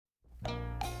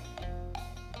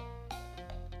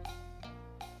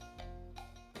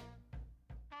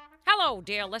Hello,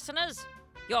 dear listeners.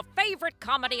 Your favorite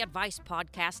comedy advice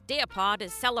podcast, Dear Pod,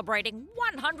 is celebrating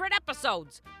 100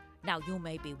 episodes. Now, you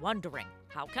may be wondering,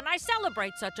 how can I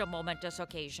celebrate such a momentous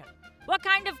occasion? What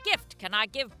kind of gift can I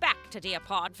give back to Dear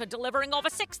Pod for delivering over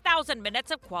 6,000 minutes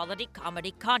of quality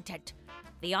comedy content?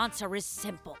 The answer is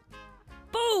simple.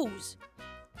 Booze!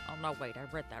 Oh, no, wait,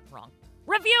 I read that wrong.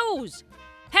 Reviews!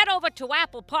 Head over to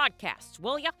Apple Podcasts,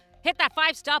 will ya? Hit that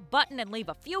 5-star button and leave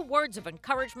a few words of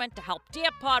encouragement to help Dear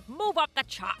Pod move up the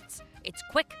charts. It's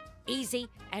quick, easy,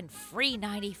 and free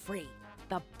 90 free.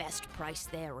 The best price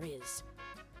there is.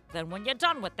 Then when you're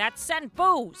done with that, send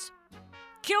booze.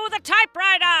 Cue the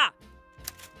typewriter!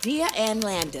 Dear Ann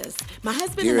Landers, my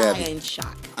husband Dear and Abby, I are in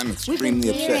shock. I'm extremely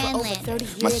upset. For over 30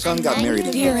 years. My son got married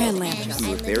in Dear Ann Landers. We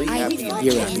were very happy and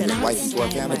Dear welcomed his Abby. wife into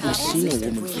our family. I've seen a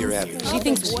woman. Dear Abby. She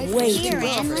thinks way too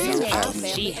much of herself. Abby.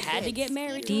 She had to get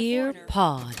married. Dear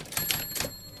Pod.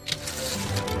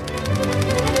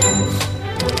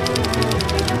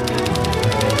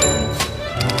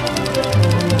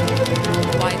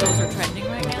 Why those are trending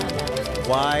right now?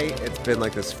 Why it's been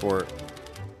like this for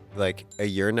like a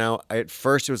year now. At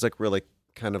first it was like really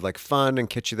kind of like fun and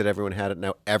kitschy that everyone had it.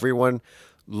 Now everyone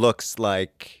looks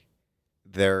like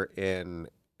they're in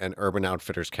an Urban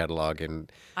Outfitters catalog in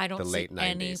I don't the see late 90s.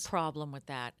 any problem with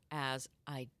that, as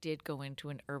I did go into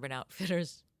an Urban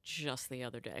Outfitters just the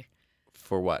other day.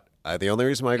 For what? The only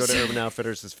reason why I go to Urban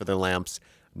Outfitters is for their lamps.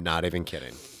 Not even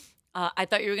kidding. I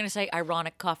thought you were going to say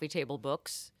ironic coffee table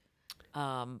books.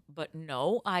 But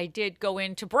no, I did go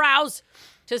in to browse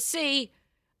to see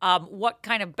what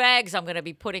kind of bags I'm going to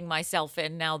be putting myself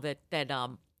in now that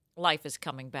life is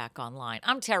coming back online.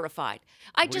 I'm terrified.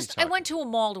 I went to a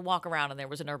mall to walk around and there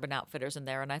was an Urban Outfitters in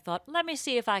there and I thought, let me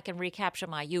see if I can recapture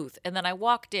my youth. And then I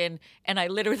walked in and I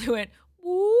literally went,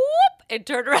 whoop, and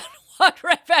turned around and walked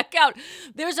right back out.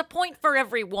 There's a point for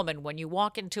every woman when you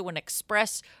walk into an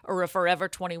Express or a Forever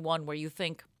 21 where you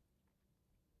think,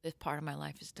 this part of my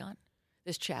life is done.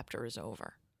 This chapter is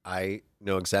over. I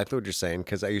know exactly what you're saying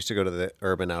because I used to go to the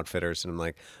Urban Outfitters and I'm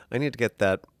like, I need to get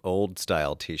that old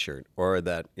style T-shirt or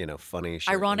that, funny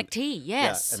shirt. Ironic and, tee,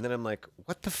 yes. Yeah, and then I'm like,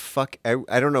 what the fuck? I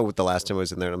don't know what the last time I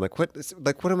was in there. And I'm like, what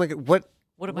am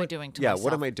I doing to yeah, myself?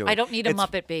 what am I doing? I don't need a It's-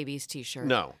 Muppet Babies T-shirt.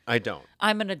 No, I don't.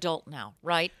 I'm an adult now,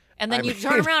 right? And then I'm- you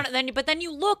turn around but then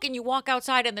you look and you walk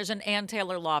outside and there's an Ann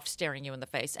Taylor Loft staring you in the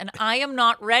face. And I am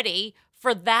not ready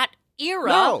for that era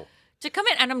No. to come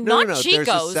in. And I'm No, not no, there's a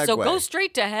Chico's, so segue. go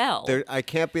straight to hell. I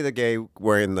can't be the gay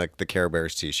wearing like the Care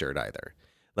Bears T-shirt either.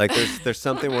 Like there's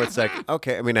something where it's like,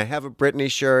 okay, I mean, I have a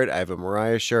Britney shirt, I have a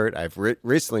Mariah shirt, I've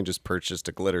recently just purchased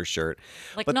a glitter shirt.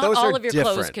 Like but not those all are of your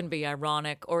clothes different. can be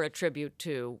ironic or a tribute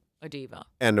to a diva.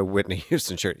 And a Whitney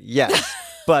Houston shirt, yes.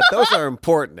 But those are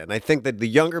important, and I think that the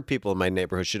younger people in my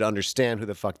neighborhood should understand who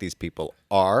the fuck these people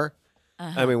are.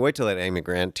 I mean, wait till that Amy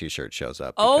Grant T-shirt shows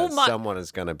up. Oh, Because my- someone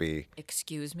is going to be,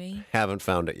 Excuse me? haven't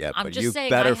found it yet, I'm but just you saying,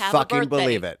 better I have fucking a birthday.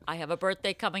 believe it. I have a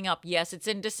birthday coming up. Yes, it's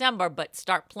in December, but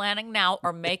start planning now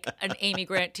or make an Amy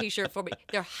Grant T-shirt for me.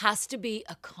 There has to be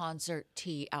a concert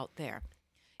tee out there.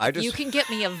 You can get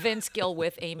me a Vince Gill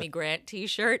with Amy Grant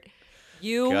T-shirt.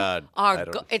 You God, are. I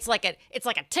don't- It's like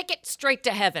a ticket straight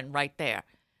to heaven right there.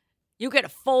 You get a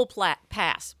full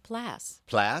pass. Plas?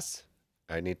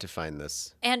 I need to find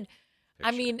this. And I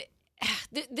mean,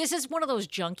 this is one of those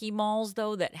junky malls,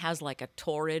 though, that has like a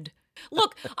torrid.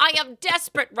 Look, I am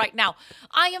desperate right now.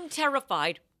 I am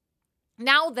terrified.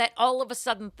 Now that all of a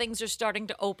sudden things are starting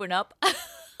to open up, I'm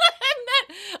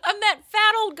that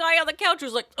fat old guy on the couch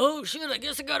who's like, oh shit, I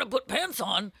guess I gotta put pants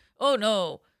on. Oh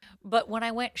no. But when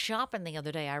I went shopping the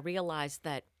other day, I realized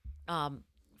that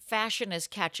fashion is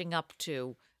catching up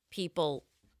to people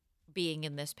being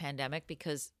in this pandemic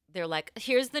because they're like,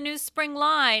 here's the new spring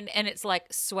line. And it's like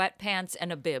sweatpants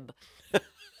and a bib.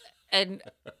 And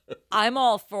I'm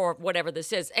all for whatever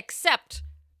this is, except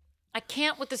I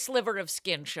can't with the sliver of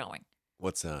skin showing.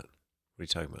 What's that? What are you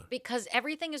talking about? Because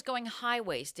everything is going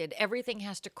high-waisted. Everything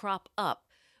has to crop up.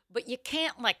 But you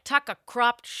can't like tuck a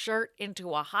cropped shirt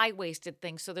into a high-waisted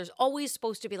thing. So there's always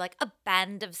supposed to be like a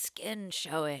band of skin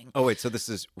showing. Oh, wait,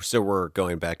 so we're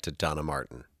going back to Donna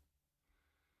Martin.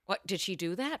 What, did she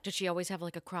do that? Did she always have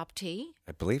like a cropped tee?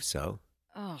 I believe so.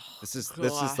 Oh, This is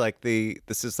God. like the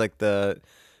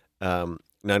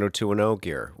 90210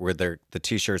 gear where the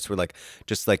T-shirts were like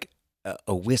just like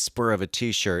a whisper of a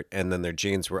T-shirt, and then their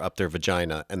jeans were up their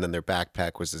vagina, and then their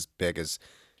backpack was as big as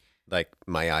like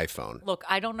my iPhone. Look,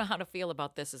 I don't know how to feel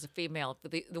about this as a female.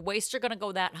 If the waists are going to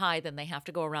go that high, then they have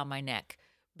to go around my neck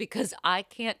because I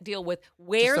can't deal with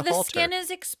where Just a the halter. skin is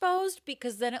exposed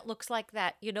because then it looks like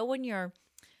that. You know when you're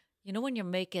You know when you're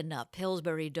making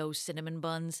Pillsbury Dough cinnamon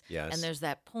buns? Yes. And there's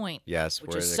that point. Yes, Which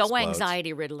where is it so explodes.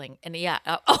 anxiety riddling. And yeah,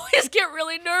 I always get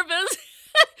really nervous.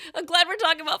 I'm glad we're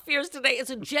talking about fears today. It's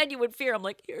a genuine fear. I'm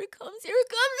like, here it comes.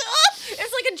 Ah!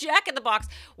 It's like a Jack in the Box.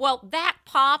 Well, that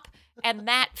pop and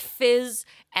that fizz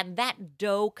and that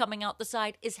dough coming out the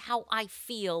side is how I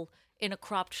feel in a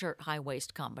cropped shirt, high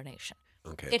waist combination.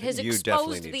 Okay. It has you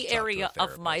definitely exposed need the to talk to a area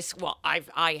of my. therapist. Well,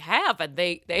 I have, and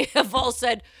they have all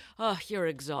said, "Oh, you're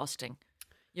exhausting.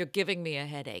 You're giving me a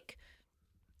headache."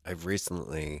 I've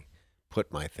recently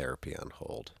put my therapy on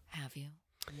hold Have you?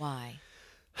 Why?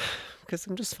 because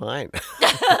I'm just fine. Because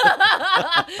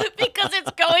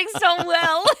it's going so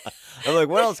well. I'm like,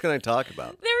 what else can I talk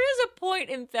about? There is a point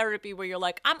in therapy where you're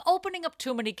like, I'm opening up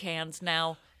too many cans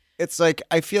now. It's like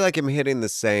I feel like I'm hitting the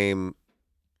same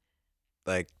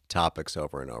like topics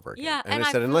over and over again. Yeah, and and I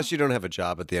I said, feel- unless you don't have a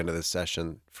job at the end of this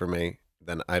session for me,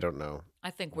 then I don't know.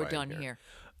 I think we're Right done here. here.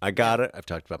 I got it. I've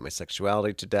talked about my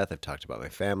sexuality to death. I've talked about my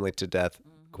family to death,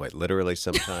 quite literally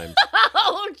sometimes.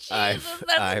 Oh, Jesus,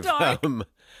 that's dark.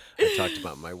 I've talked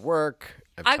about my work.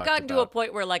 I've talked gotten to a about-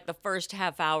 point where, like, the first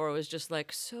half hour was just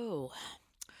like, so,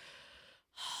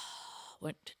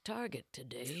 went to Target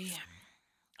today.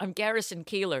 I'm Garrison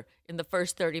Keeler in the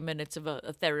first 30 minutes of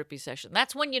a therapy session.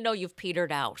 That's when you know you've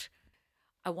petered out.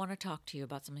 I want to talk to you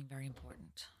about something very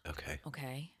important. Okay.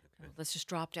 Okay? Let's just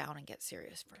drop down and get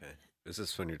serious for a Okay. minute. Is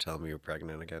this when you're telling me you're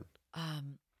pregnant again?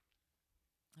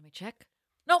 Let me check.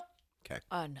 Nope. Okay.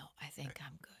 No, I think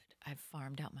I'm good. I've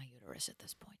farmed out my uterus at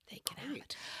this point. They can have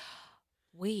it.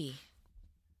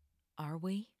 Are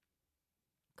we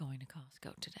going to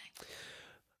Costco today?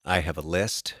 I have a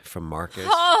list from Marcus,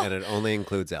 Oh! and it only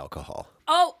includes alcohol.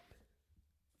 Oh,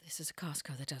 this is a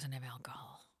Costco that doesn't have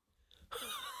alcohol.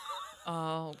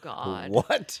 Oh God!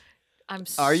 What? I'm.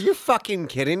 Are you fucking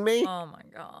kidding me? Oh my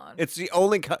God! It's the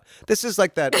only. This is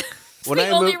like that. It's when the I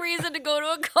only moved, reason to go to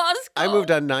a Costco. I moved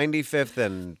on 95th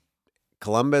and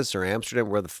Columbus or Amsterdam,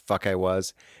 where the fuck I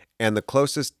was, and the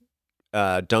closest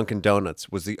Dunkin' Donuts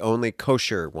was the only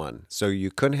kosher one. So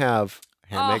you couldn't have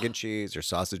ham, egg, and cheese or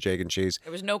sausage, egg, and cheese.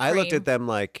 There was no I looked cream. at them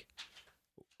like,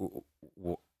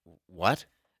 what?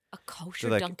 A kosher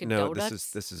They're like, Dunkin' no,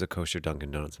 Donuts. this is a kosher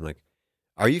Dunkin' Donuts. I'm like,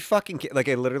 are you fucking kidding? Like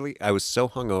I was so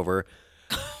hungover.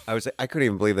 I couldn't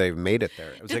even believe they made it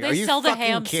there. I was Did like, they are you sell the fucking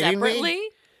ham kidding separately? me?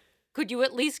 Could you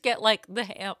at least get like the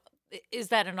ham? Is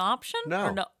that an option? No.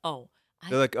 Or no. Oh.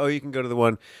 They're like, oh, you can go to the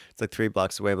one. It's like 3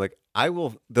 blocks away. I'm like,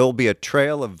 there'll be a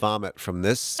trail of vomit from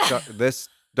this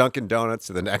Dunkin' Donuts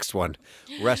to the next one.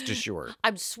 Rest assured.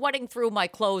 I'm sweating through my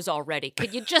clothes already.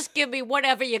 Can you just give me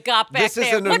whatever you got back This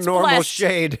there? isn't a What's normal blessed?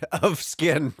 shade of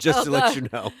skin, just to let you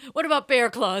know. What about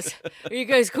bear claws? Are you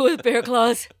guys cool with bear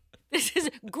claws?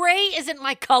 Gray isn't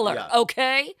my color, Yeah.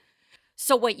 okay?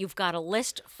 So wait, you've got a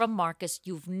list from Marcus.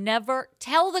 You've never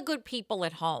tell the good people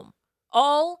at home,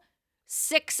 all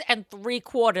 6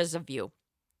 3/4 of you,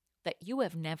 that you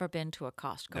have never been to a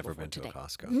Costco. Never before been to a today.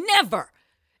 Costco. Never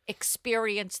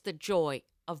experienced the joy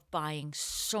of buying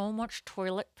so much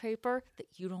toilet paper that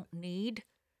you don't need.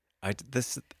 I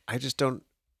just don't.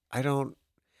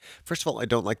 First of all, I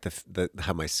don't like the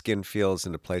how my skin feels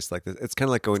in a place like this. It's kind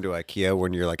of like going to IKEA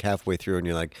when you're like halfway through and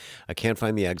you're like, I can't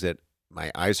find the exit. My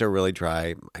eyes are really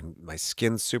dry. My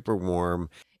skin's super warm.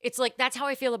 It's like that's how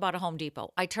I feel about a Home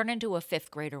Depot. I turn into a 5th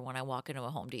grader when I walk into a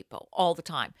Home Depot all the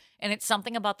time. And it's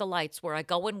something about the lights where I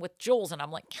go in with Jules and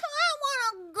I'm like, I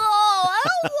want to go. I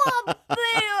don't want to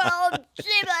be around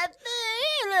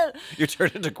Jimmy. You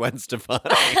turn into Gwen Stefani.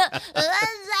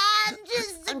 I'm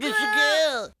just a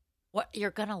girl. What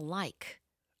you're going to like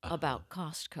about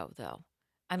Costco, though.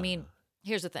 I mean,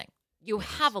 here's the thing. You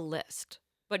have a list,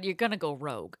 but you're going to go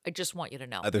rogue. I just want you to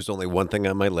know. There's only one thing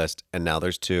on my list, and now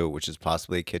there's 2, which is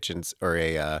possibly kitchens or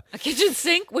a A kitchen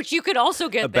sink, which you could also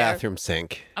get there. bathroom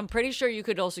sink. I'm pretty sure you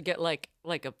could also get like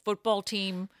a football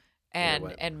team and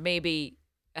what? and maybe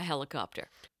a helicopter.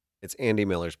 It's Andy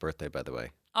Miller's birthday, by the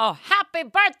way. Oh, happy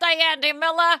birthday, Andy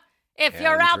Miller! If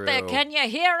you're out there, Andrew. can you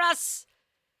hear us?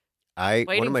 One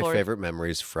Waiting of my for it. favorite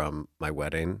memories from my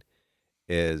wedding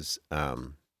is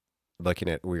looking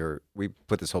at we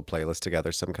put this whole playlist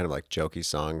together, some kind of like jokey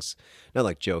songs, not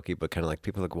like jokey, but kind of like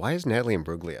people are like, why is Natalie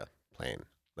Imbruglia playing?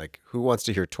 Like, who wants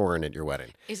to hear Torrin at your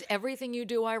wedding? Is everything you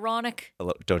do ironic?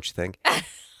 Don't you think?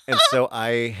 And so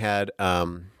I had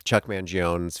Chuck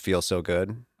Mangione's "Feel So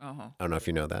Good." Uh-huh. I don't know if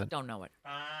you know that. Don't know it.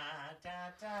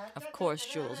 Of course,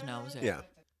 Jules knows it. Yeah.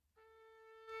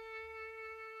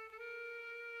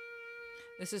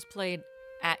 This is played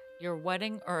at your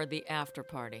wedding or the after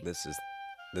party? This is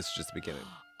just the beginning.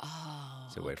 Oh.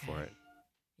 So wait for okay. it.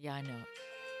 Yeah, I know it.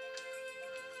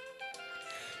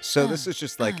 So this is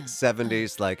just like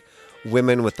 70s, like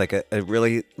women with like a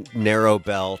really narrow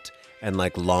belt and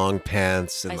like long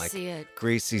pants and I like see it.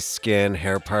 greasy skin,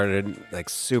 hair parted, like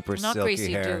super Not silky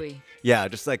greasy, hair. dewy. Yeah,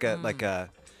 just like a like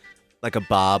a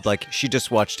bob. Like she just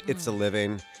watched It's a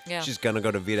Living. Yeah. She's gonna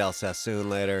go to Vidal Sassoon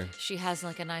later. She has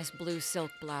like a nice blue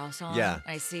silk blouse on. Yeah.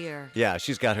 I see her. Yeah,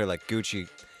 she's got her like Gucci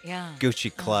Yeah.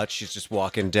 clutch. She's just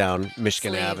walking down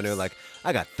Michigan Sleeves. Avenue like,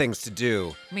 I got things to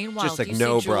do. Meanwhile, just like do you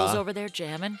no see Jules bra. over there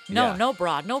jamming? No, Yeah. no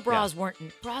bra. No bras Yeah.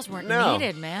 weren't No.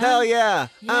 needed, man. Hell yeah.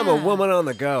 I'm a Yeah. woman on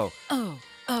the go. Oh.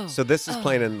 So this is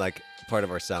playing in like part of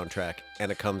our soundtrack,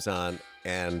 and it comes on,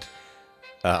 and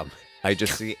I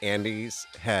just see Andy's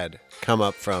head come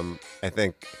up from, I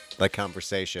think, like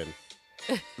conversation,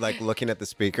 like looking at the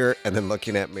speaker and then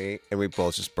looking at me, and we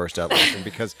both just burst out laughing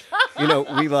because, you know,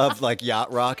 we love like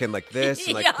yacht rock and like this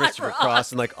and like Yacht Christopher rock.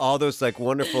 Cross and like all those like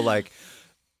wonderful like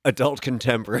adult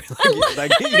contemporary,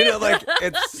 like you know, like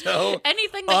it's so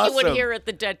Anything that you would awesome. hear at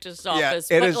the dentist's Yeah, office,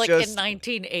 it but is like just- in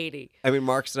 1980. I mean,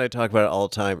 Marcus and I talk about it all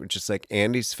the time. It's just like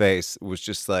Andy's face was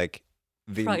just like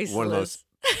one of those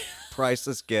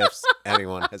priceless gifts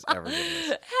anyone has ever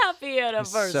given us. Happy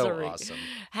anniversary. So awesome.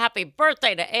 Happy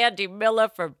birthday to Andy Miller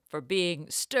for being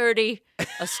sturdy,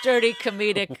 a sturdy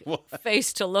comedic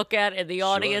face to look at in the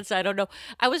audience. I don't know.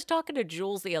 I was talking to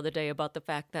Jules the other day about the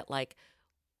fact that like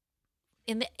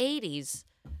in the 80s,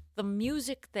 the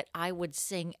music that I would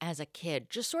sing as a kid,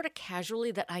 just sort of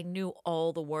casually that I knew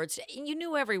all the words. You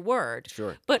knew every word.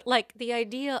 Sure. But like the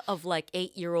idea of like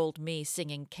 8-year-old me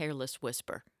singing Careless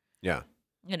Whisper, Yeah.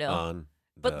 you know. On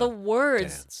But the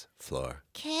words, dance floor.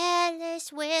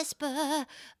 careless whisper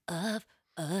of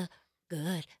a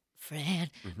good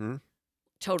friend. Mm-hmm.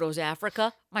 Toto's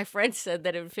Africa. My friend said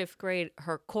that in 5th grade,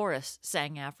 her chorus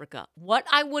sang Africa. What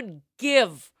I would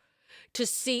give to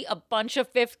see a bunch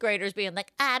of 5th graders being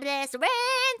like, I bless the rain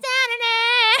down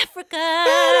in Africa.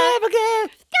 Gotta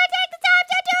take the time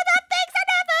to do the things I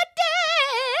never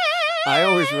did. I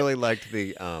always really liked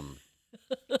the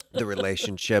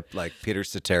relationship, like Peter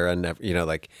Cetera, never, you know,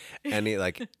 like any,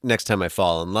 like next time I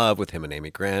fall in love with him and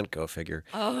Amy Grant, go figure.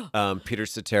 Oh. Peter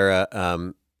Cetera,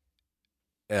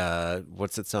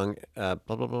 what's that song? Blah,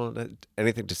 blah, blah,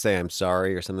 anything to say I'm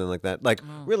sorry or something like that. Like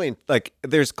really, like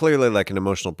there's clearly like an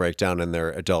emotional breakdown in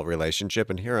their adult relationship.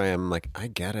 And here I am like, I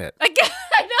get it. I know.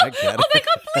 I get Oh my it.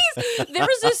 God, please. There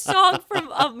was this song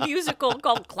from a musical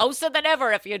called Closer Than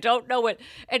Ever, if you don't know it.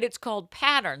 And it's called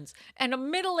Patterns. And a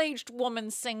middle-aged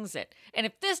woman sings it. And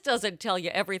if this doesn't tell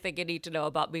you everything you need to know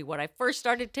about me, when I first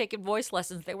started taking voice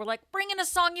lessons, they were like, bring in a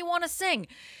song you want to sing.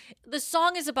 The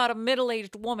song is about a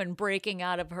middle-aged woman breaking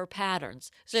out of her patterns.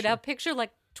 So now picture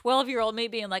like 12-year-old me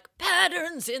being like,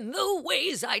 patterns in the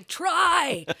ways I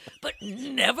try, but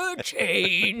never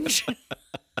change.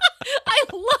 I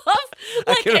love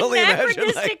like can only imagine,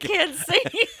 anachronistic like- kids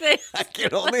singing things. I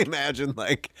can only imagine,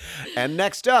 like, and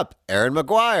next up, Aaron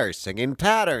McGuire singing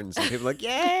Patterns. And people are like,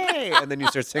 yay. And then you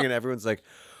start singing, everyone's like,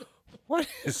 what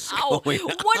is Oh, going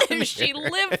on? what has she here?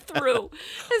 lived through?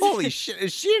 Holy shit.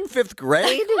 Is she in 5th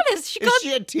grade? What is she Is got-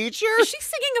 she a teacher? Is she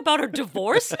singing about her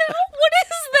divorce now? What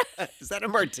is that? Is that a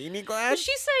martini glass? Is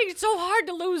she saying it's so hard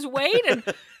to lose weight and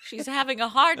she's having a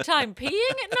hard time peeing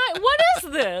at night? What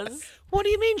is this? What do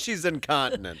you mean she's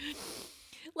incontinent?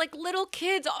 Like little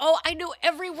kids. Oh, I knew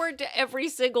every word to every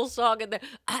single song. And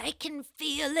I can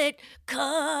feel it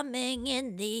coming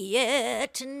in the air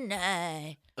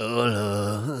tonight.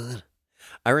 Oh, Lord.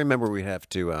 I remember we'd have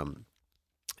to,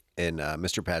 in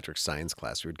Mr. Patrick's science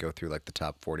class, we would go through like the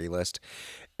top 40 list.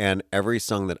 And every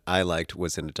song that I liked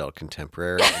was an adult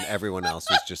contemporary. And everyone else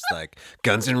was just like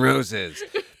Guns N' Roses,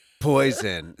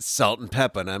 Poison, Salt and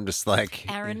Pepper. And I'm just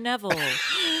like, Aaron Neville,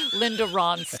 Linda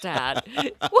Ronstadt.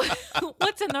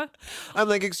 What's in the... I'm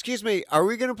like, excuse me, are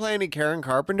we going to play any Karen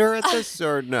Carpenter at this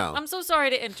or no? I'm so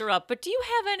sorry to interrupt, but do you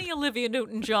have any Olivia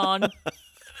Newton-John?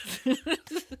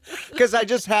 Because I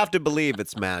just have to believe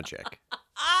it's magic.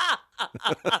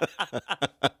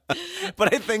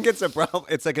 But I think it's a problem.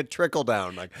 It's like a trickle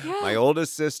down. Like my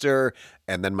oldest sister,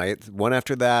 and then my one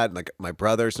after that, and like my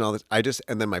brothers and all this.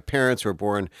 And then my parents were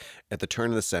born at the turn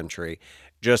of the century.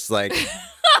 Just like,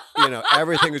 you know,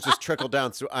 everything was just trickled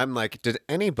down. So I'm like, did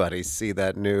anybody see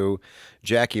that new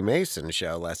Jackie Mason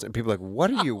show last night? People are like,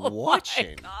 what are you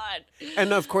watching? Oh my God.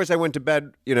 And of course, I went to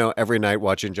bed, you know, every night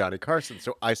watching Johnny Carson.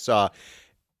 So I saw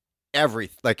every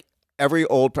every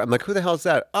old, I'm like, who the hell is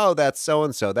that? Oh, that's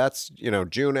so-and-so. That's,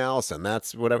 June Allison.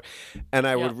 That's whatever. And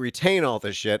I would retain all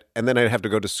this shit. And then I'd have to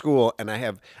go to school and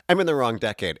I'm in the wrong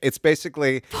decade. It's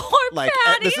basically like,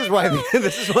 Patty. this is why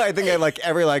I think I like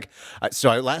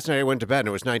last night I went to bed and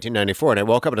it was 1994 and I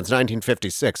woke up and it's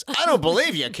 1956. I don't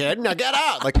believe you, kid. Now get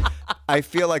out. Like, I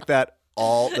feel like that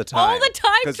all the time. All the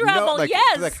time 'Cause travel,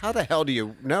 yes. Like, how the hell do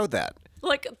you know that?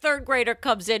 Like a third grader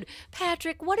comes in,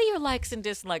 Patrick, what are your likes and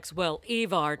dislikes? Well,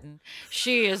 Eve Arden,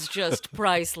 she is just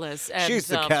priceless. And, She's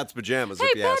the cat's pajamas, Hey,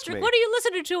 if you ask Patrick, me. what are you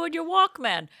listening to in your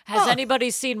Walkman? Has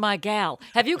anybody seen my gal?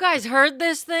 Have you guys heard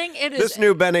this thing? It is. This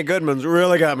new Benny Goodman's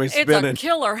really got me It's spinning. a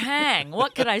killer hang.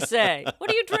 What can I say? What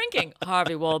are you drinking?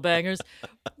 Harvey Wallbangers.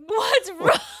 What's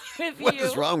wrong with you? What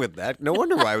is wrong with that? No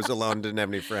wonder why I was alone, didn't have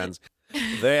any friends.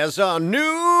 There's a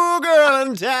new girl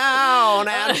in town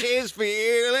and she's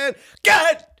feeling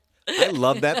good. I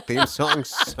love that theme song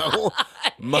so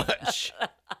much.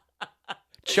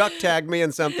 Chuck tagged me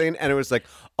in something and it was like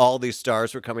all these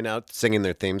stars were coming out singing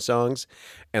their theme songs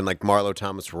and like Marlo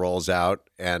Thomas rolls out,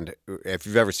 and if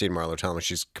you've ever seen Marlo Thomas,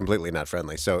 she's completely not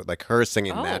friendly. So like her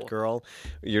singing That Girl,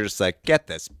 you're just like, get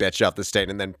this bitch off the stage.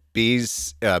 And then B.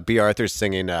 Arthur's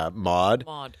singing Maud.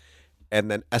 And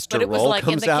then Esther But it was Roll like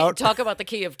comes in the out. talk about the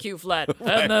key of Q flat.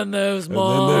 And then there's And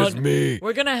Maud. then there's me.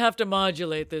 We're gonna have to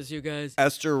modulate this, you guys.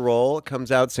 Esther Roll comes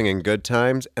out singing Good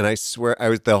Times, and I swear I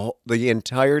was the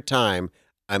entire time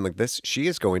I'm like,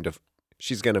 she's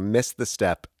gonna miss the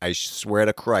step. I swear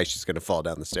to Christ, she's gonna fall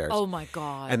down the stairs. Oh my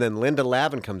God. And then Linda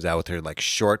Lavin comes out with her like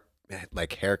short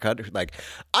like haircut, like,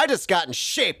 I just got in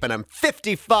shape and I'm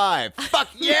 55. Fuck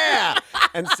yeah!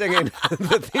 And singing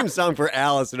the theme song for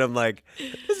Alice, and I'm like,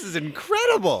 this is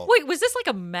incredible. Wait, was this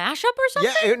like a mashup or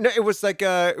something? Yeah, it was like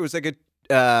a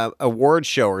award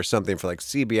show or something for like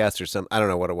CBS or something. I don't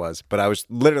know what it was, but I was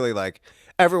literally like,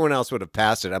 everyone else would have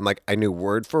passed it. I'm like, I knew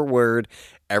word for word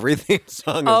every theme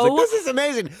song. I was like, this is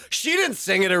amazing. She didn't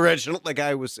sing it original. Like,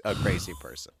 I was a crazy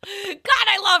person. God,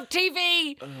 I love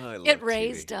TV. I love it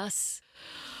raised TV. us.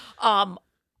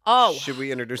 Should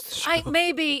we introduce the show?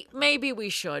 Maybe we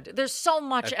should. There's so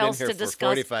much I've been else here to for discuss.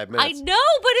 45 minutes. I know,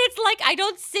 but it's like I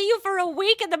don't see you for a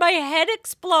week and then my head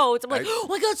explodes. I'm like, I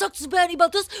gotta talk to Spanny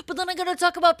about this, but then I gotta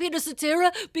talk about Peter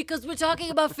Cetera because we're talking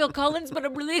about Phil Collins, but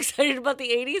I'm really excited about the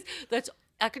 80s.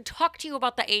 I could talk to you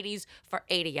about the 80s for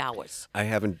 80 hours.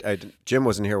 Jim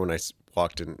wasn't here when I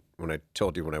walked in, when I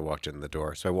told you when I walked in the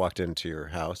door. So I walked into your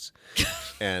house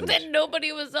and Then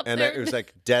nobody was up and there. it was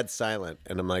like dead silent.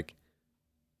 And I'm like,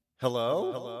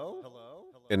 hello?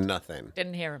 And nothing.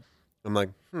 Didn't hear him. I'm like,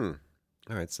 All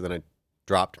right. So then I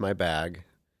dropped my bag,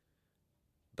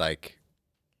 like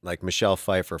Michelle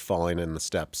Pfeiffer falling in the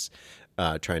steps,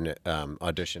 trying to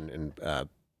audition in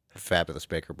Fabulous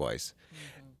Baker Boys.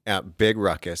 Big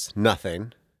ruckus,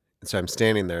 nothing. And so I'm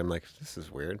standing there. I'm like, this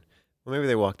is weird. Well, maybe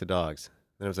they walk the dogs.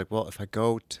 Then I was like, well, if I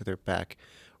go to their back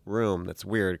room, that's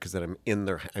weird because then I'm in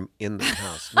their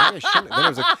house. Maybe I shouldn't. Then I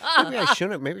was like, maybe I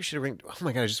shouldn't. Maybe I should have ringed. Oh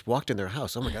my God, I just walked in their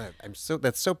house. Oh my God,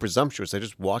 that's so presumptuous. I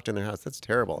just walked in their house. That's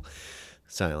terrible.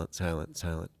 Silent.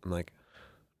 I'm like,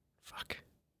 fuck.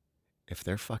 If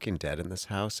they're fucking dead in this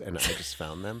house and I just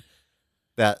found them,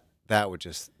 that would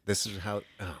just, this is how,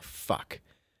 oh fuck.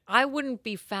 I wouldn't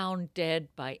be found dead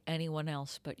by anyone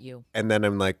else but you. And then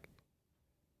I'm like,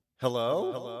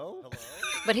 hello?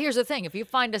 But here's the thing. If you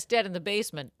find us dead in the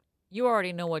basement, you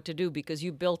already know what to do because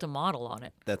you built a model on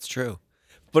it. That's true.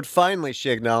 But finally, she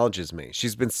acknowledges me. She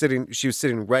was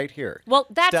sitting right here. Well,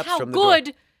 that's steps how from the door.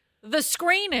 good the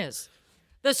screen is.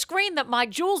 The screen that my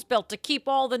Jules built to keep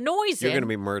all the noise You're in. going to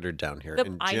be murdered down here.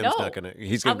 And I Jim's know. not going to,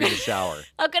 he's going to be in the shower.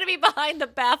 I'm going to be behind the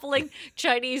baffling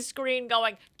Chinese screen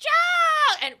going, Joe!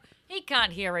 And he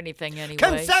can't hear anything anyway.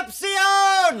 Concepcion!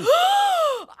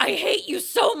 I hate you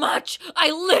so much.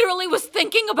 I literally was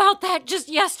thinking about that just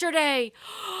yesterday.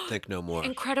 Think no more.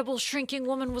 Incredible Shrinking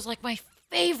Woman was like my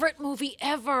favorite movie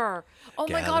ever. Oh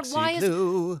my God, why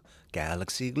is...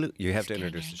 Galaxy Glue. You have to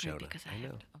introduce the show now. Because I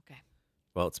know. Okay.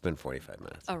 Well, it's been 45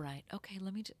 minutes. All right. Okay,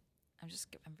 let me just... I'm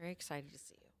very excited to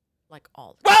see you. Like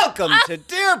all the Welcome to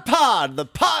Dear Pod, the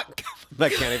pod. I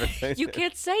can't even say You it.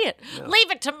 can't say it. No. Leave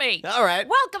it to me. All right.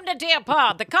 Welcome to Dear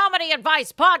Pod, the comedy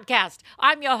advice podcast.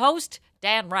 I'm your host,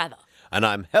 Dan Rather. And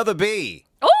I'm Heather B.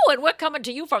 Oh, and we're coming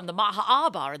to you from the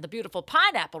Maha Bar in the beautiful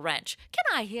Pineapple Ranch. Can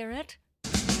I hear it?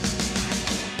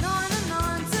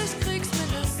 99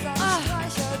 Kriegsminister,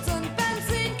 Streichholz und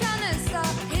Benzinkanister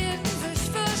hielten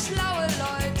sich für schlaue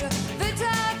Leute. Bitte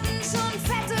hatten schon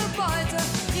fette Beute,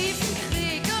 riefen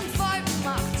Krieg und wollten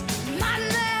Macht. Mann,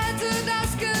 wer hätte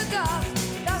das gedacht,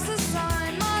 dass es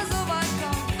einmal so weit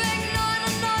kommt, wegen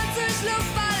 99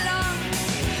 Luftballons.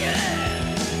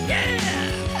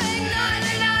 Wegen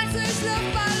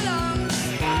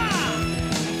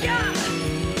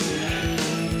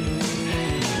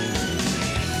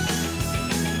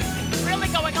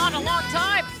a long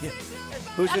time.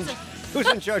 Who's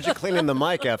in charge of cleaning the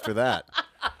mic after that?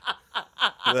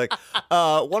 You're like,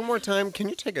 one more time, can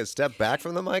you take a step back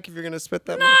from the mic if you're going to spit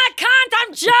that No, much? I can't.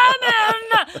 I'm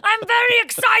German. I'm very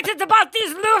excited about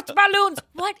these Luftballons.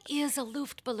 What is a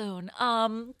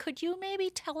Luftballon? Could you maybe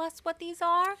tell us what these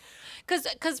are?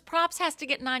 Because Props has to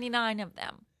get 99 of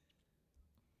them.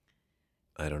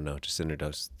 I don't know. Just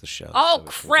introduce the show. Oh, so we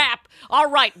can- crap. All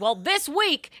right. Well, this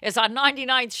week is our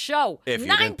 99th show. If you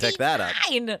didn't pick that up.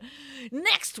 99.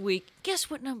 Next week, guess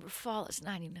what number follows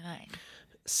 99?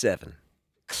 7.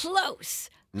 Close.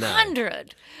 9.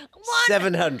 100.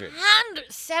 700.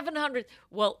 700.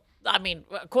 Well, I mean,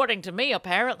 according to me,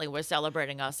 apparently we're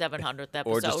celebrating our 700th episode.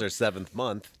 Or just our 7th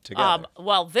month together.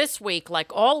 Well, this week,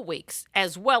 like all weeks,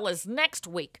 as well as next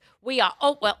week, we are.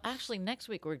 Oh, well, actually, next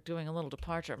week we're doing a little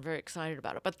departure. I'm very excited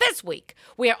about it. But this week,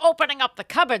 we are opening up the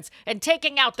cupboards and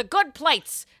taking out the good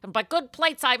plates. And by good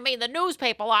plates, I mean the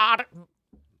newspaper.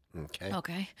 Okay.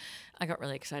 Okay. I got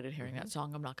really excited hearing that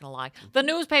song, I'm not going to lie. The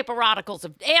newspaper articles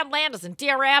of Ann Landers and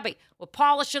Dear Abby were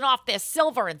polishing off their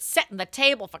silver and setting the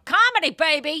table for comedy,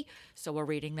 baby. So we're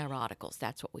reading their articles.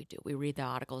 That's what we do. We read their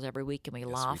articles every week and we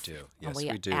laugh. we do. And Yes, we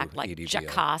we do, act like EDVO.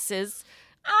 jackasses.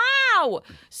 Ow!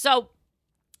 So,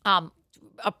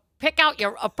 pick out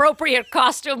your appropriate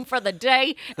costume for the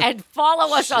day and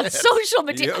follow us on social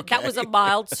media. You okay? That was a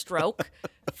mild stroke,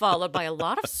 followed by a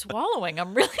lot of swallowing.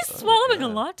 I'm really swallowing a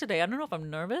lot today. I don't know if I'm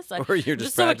nervous. Or you're I'm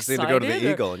just so practicing to go to the excited,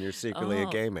 or- Eagle and you're secretly a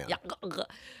gay man. Yeah.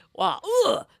 Wow.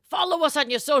 Ugh. Follow us on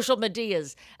your social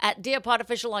medias at Dear Pod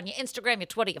Official on your Instagram, your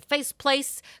Twitter, your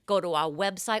Faceplace. Go to our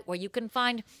website where you can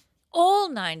find all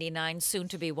 99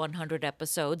 soon-to-be 100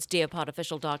 episodes,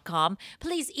 dearpodofficial.com.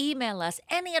 Please email us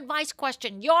any advice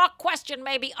question. Your question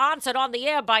may be answered on the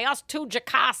air by us two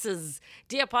jackasses,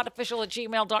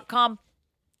 dearpodofficial@gmail.com.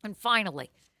 And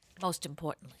finally, most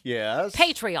importantly, Yes.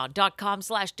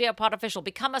 Patreon.com/DearPodOfficial.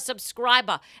 Become a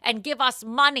subscriber and give us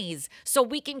monies so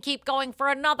we can keep going for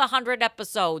another 100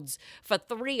 episodes for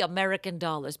 $3 American.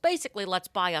 Basically, let's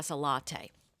buy us a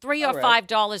latte. $3 or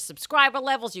 $5 subscriber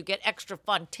levels. You get extra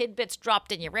fun tidbits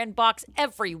dropped in your inbox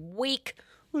every week.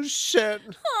 Oh, shit.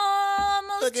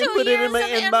 Almost Look, I 2 put it years in my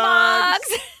of inbox.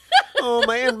 Oh,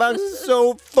 my inbox is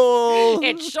so full.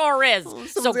 It sure is. So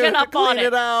Someone's get gonna have up to on clean it.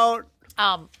 it out.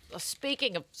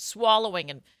 Speaking of swallowing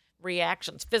and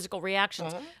reactions, physical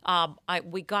reactions,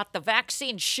 we got the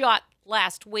vaccine shot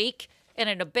last week in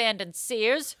an abandoned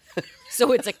Sears,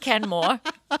 so it's a Kenmore.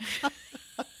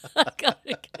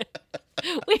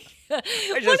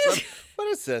 What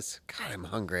is this? God, I'm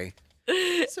hungry.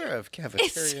 Is there a cafeteria?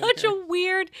 It's such a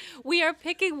weird. We are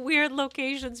picking weird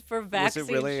locations for vaccine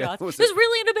really- shots. was It was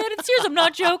really an abandoned Sears. I'm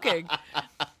not joking.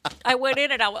 I went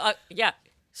in and yeah.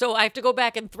 So I have to go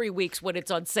back in 3 weeks when it's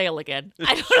on sale again.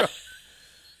 I don't know.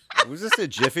 Was this a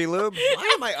Jiffy Lube?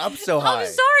 Why am I up so high? I'm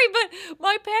sorry, but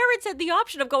my parents had the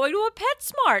option of going to a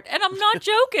PetSmart, and I'm not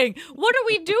joking. What are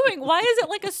we doing? Why is it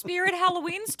like a Spirit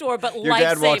Halloween store, but Your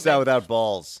dad walks life-saving? out without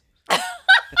balls.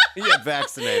 He got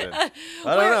vaccinated. I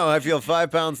don't know. I feel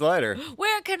 5 pounds lighter.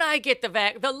 Where can I get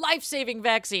the life-saving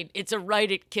vaccine? It's a Right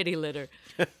It kitty litter.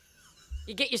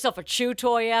 You get yourself a chew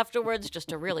toy afterwards just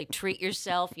to really treat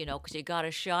yourself, because you got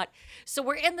a shot. So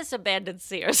we're in this abandoned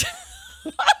Sears.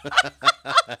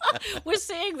 We're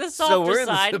seeing the softer we're in this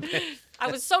side. I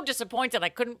was so disappointed I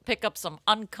couldn't pick up some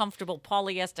uncomfortable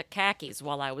polyester khakis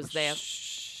while I was there.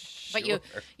 But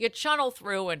you channel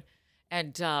through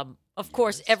and of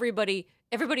course everybody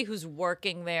who's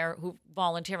working there, who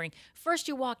volunteering. First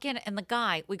you walk in and the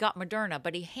guy, we got Moderna,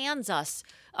 but he hands us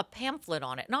a pamphlet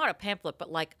on it. Not a pamphlet,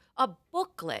 but like a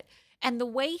booklet. And the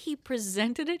way he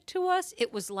presented it to us,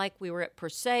 it was like we were at Per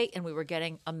Se and we were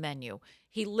getting a menu.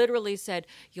 He literally said,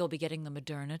 "You'll be getting the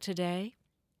Moderna today."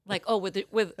 Like, oh, with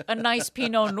a nice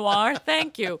Pinot Noir.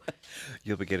 Thank you.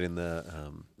 You'll be getting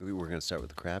the, we're going to start with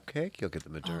the crab cake. You'll get the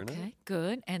Moderna. Okay,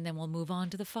 good. And then we'll move on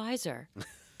to the Pfizer.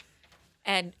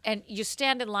 And you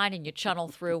stand in line and you channel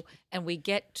through, and we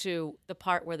get to the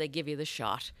part where they give you the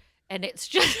shot. And it's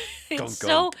just, it's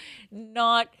so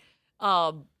not,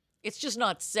 it's just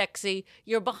not sexy.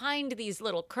 You're behind these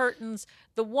little curtains.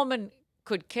 The woman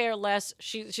could care less.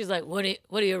 She's like, what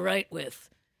do you write with?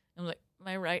 I'm like,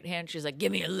 my right hand. She's like,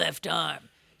 give me your left arm.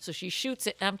 So she shoots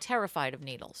it. And I'm terrified of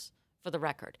needles, for the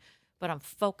record. But I'm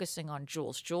focusing on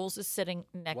Jules. Jules is sitting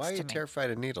next Why are to you me.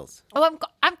 terrified of needles? Oh,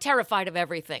 I'm terrified of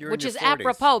everything, You're in which your is 40s.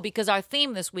 apropos because our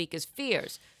theme this week is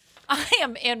fears. I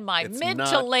am in my It's mid to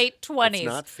not- late 20s. It's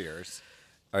not fears.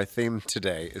 Our theme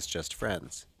today is just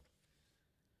friends.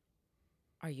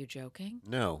 Are you joking?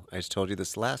 No, I just told you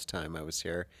this last time I was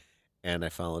here, and I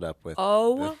followed up with.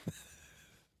 Oh.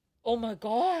 Oh my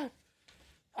God.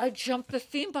 I jumped the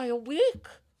theme by a week.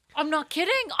 I'm not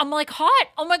kidding. I'm like hot.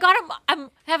 Oh my God, I'm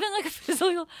having like a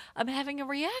physical, I'm having a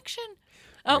reaction.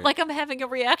 Like I'm having a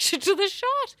reaction to the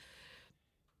shot.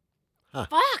 Huh.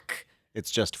 Fuck. It's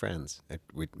Just Friends.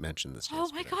 We mentioned this Oh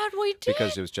my yesterday. God, we did.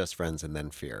 Because it was Just Friends and then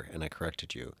Fear. And I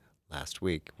corrected you last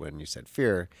week when you said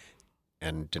Fear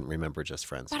and didn't remember Just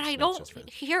Friends. But It's I not don't Just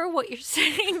Friends. hear what you're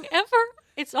saying ever.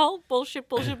 It's all bullshit.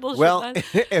 Well, man.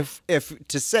 if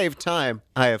to save time,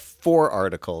 I have 4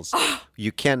 articles.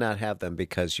 You cannot have them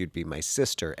because you'd be my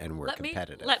sister and we're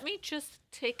competitive. Let me just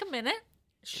take a minute.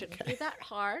 It shouldn't be that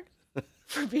hard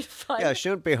for me to find. Yeah, it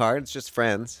shouldn't be hard. It's just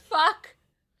friends. Fuck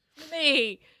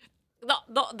me.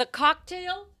 The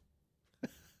cocktail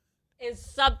is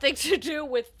something to do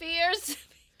with fears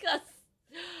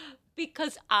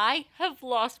because I have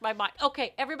lost my mind.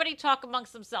 Okay, everybody talk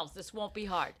amongst themselves. This won't be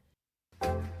hard.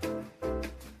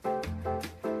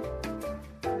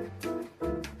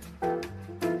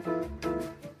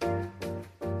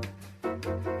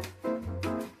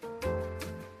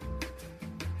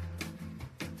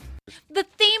 The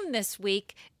theme this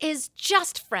week is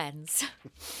Just Friends.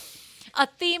 A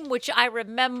theme which I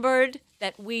remembered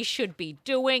that we should be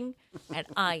doing, and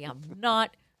I am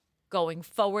not going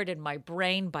forward in my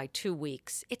brain by 2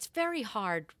 weeks. It's very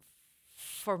hard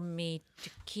for me to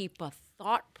keep a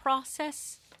thought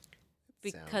process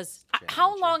because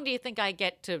how long do you think I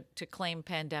get to claim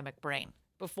pandemic brain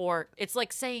before it's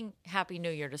like saying Happy New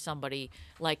Year to somebody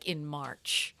like in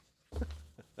March?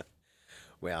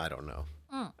 Well, I don't know.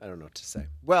 I don't know what to say.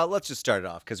 Well, let's just start it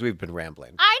off because we've been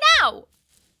rambling. I know.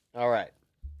 All right.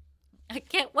 I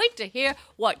can't wait to hear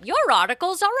what your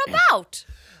articles are about.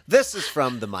 This is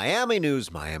from the Miami News,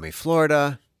 Miami,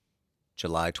 Florida,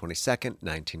 July 22nd,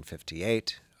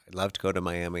 1958. I'd love to go to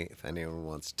Miami if anyone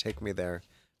wants to take me there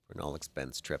for an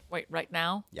all-expense trip. Wait, right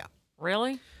now? Yeah.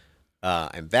 Really?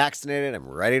 I'm vaccinated. I'm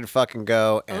ready to fucking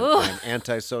go. And Ugh. I'm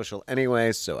antisocial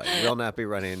anyway, so I will not be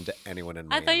running into anyone in I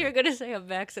Miami. thought you were going to say I'm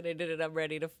vaccinated and I'm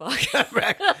ready to fuck.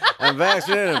 I'm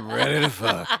vaccinated. I'm ready to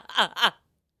fuck.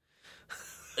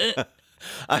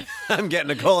 I'm getting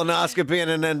a colonoscopy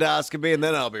and an endoscopy, and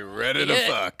then I'll be ready to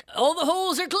fuck. All the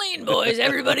holes are clean, boys.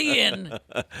 Everybody in.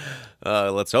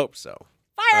 Let's hope so.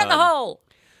 Fire in the hole.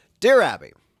 Dear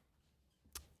Abby,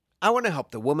 I want to help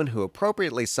the woman who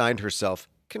appropriately signed herself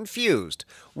confused,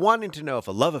 wanting to know if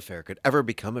a love affair could ever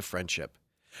become a friendship.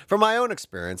 From my own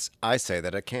experience, I say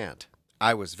that it can't.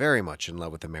 I was very much in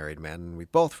love with a married man, and we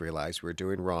both realized we were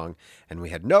doing wrong, and we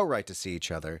had no right to see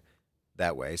each other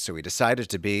that way, so we decided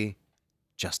to be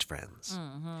just friends.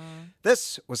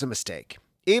 This was a mistake.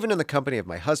 Even in the company of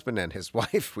my husband and his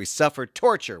wife, we suffered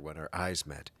torture when our eyes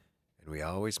met, and we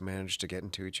always managed to get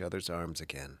into each other's arms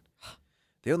again.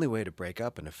 The only way to break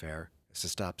up an affair is to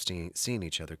stop seeing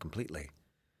each other completely.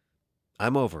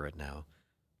 I'm over it now,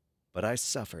 but I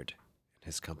suffered in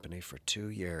his company for 2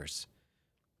 years.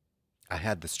 I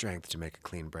had the strength to make a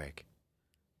clean break.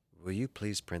 Will you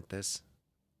please print this?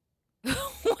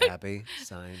 Abby,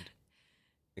 signed,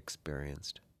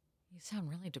 Experienced. You sound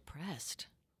really depressed.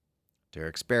 Dear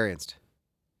Experienced.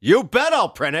 You bet I'll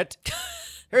print it!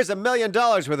 Here's $1 million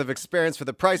worth of experience for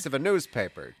the price of a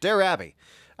newspaper. Dear Abby,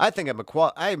 I think I'm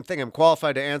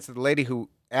qualified to answer the lady who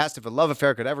asked if a love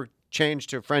affair could ever change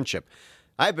to friendship.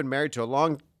 I've been married a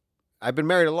long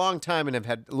time and have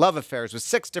had love affairs with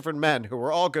 6 different men who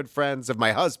were all good friends of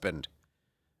my husband.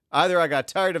 Either I got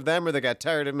tired of them or they got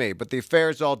tired of me, but the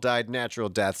affairs all died natural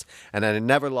deaths, and I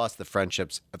never lost the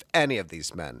friendships of any of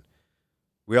these men.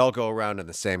 We all go around in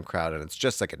the same crowd, and it's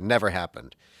just like it never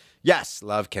happened. Yes,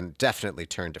 love can definitely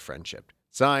turn to friendship.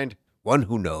 Signed, One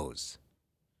Who Knows.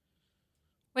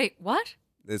 Wait, what?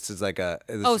 This is like a...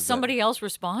 Somebody else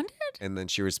responded? And then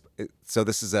so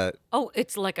this is a... Oh,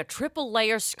 it's like a triple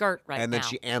layer skirt right now. And then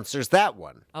she answers that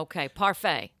one. Okay,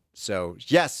 parfait. So,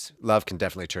 yes, love can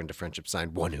definitely turn to friendship.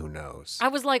 Signed, One Who Knows. I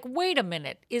was like, wait a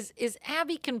minute. Is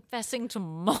Abby confessing to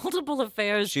multiple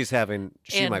affairs? She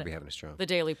might be having a stroke. The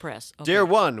Daily Press. Okay. Dear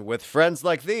one, with friends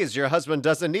like these, your husband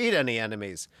doesn't need any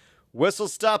enemies.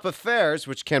 Whistle-stop affairs,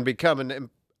 which can become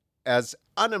as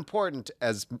unimportant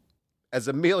as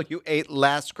a meal you ate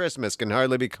last Christmas, can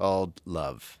hardly be called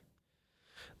love.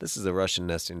 This is a Russian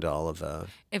nesting doll of...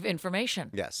 Of information.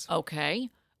 Yes. Okay.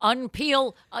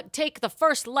 Unpeel, take the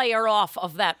first layer off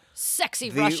of that sexy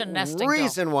Russian nesting The doll.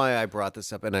 reason why I brought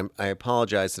this up, and I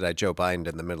apologize that I Joe Biden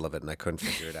in the middle of it and I couldn't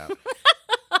figure it out,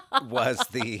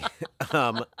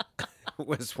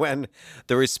 was when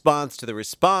the response to the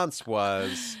response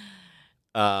was,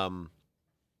 I've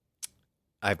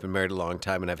been married a long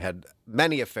time and I've had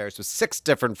many affairs with 6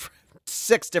 different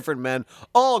 6 different men,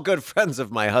 all good friends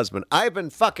of my husband. I've been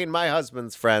fucking my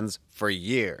husband's friends for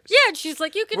years. Yeah, and she's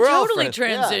like, you can We're all totally friends,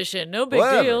 yeah. transition. No big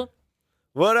Whatever. deal.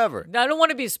 Whatever. I don't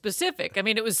want to be specific. I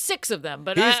mean, it was 6 of them,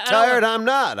 but He's I don't tired, wanna- I'm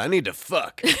not. I need to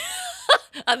fuck.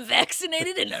 I'm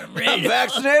vaccinated and I'm ready. I'm to fuck.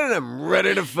 vaccinated, I'm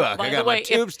ready to fuck. By I the got way, my if-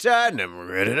 tubes tied and I'm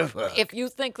ready to fuck. If you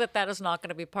think that is not going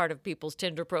to be part of people's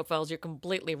Tinder profiles, you're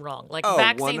completely wrong. Like Oh,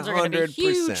 vaccines are going to be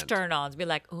huge 100%. turn-ons. Be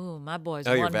like, ooh, my boy's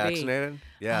Oh, you're 1B. vaccinated?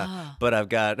 Yeah. Ah. But I've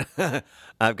got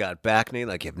I've got back knee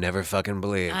like you've never fucking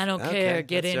believed. I don't Okay, care.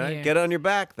 Get that's in right. here. Get on your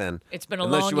back then. It's been a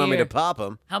Unless long you want me year. to pop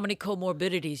them. How many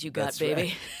comorbidities you got, That's baby?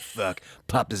 right. Fuck.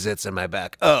 Pop the zits on my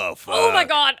back. Oh, fuck. Oh my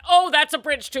God! Oh, that's a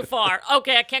bridge too far.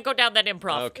 Okay, I can't go down that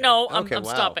improv. Okay. No, Okay, I'm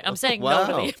wow. stopping. I'm saying wow.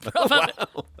 no to the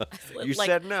improv. Wow. You Like,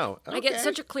 said no. I get Okay.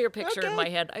 such a clear picture in Okay. my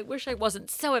head. I wish I wasn't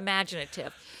so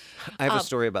imaginative. I have a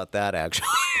story about that, actually.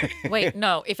 Wait,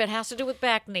 no. If it has to do with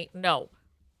back knee, no.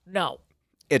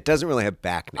 It doesn't really have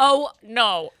back knee. Oh,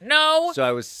 no. So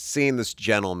I was seeing this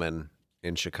gentleman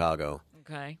in Chicago,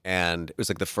 Okay. and it was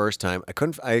like the first time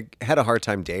I had a hard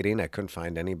time dating. I couldn't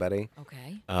find anybody.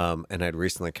 Okay. And I'd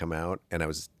recently come out, and I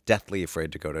was deathly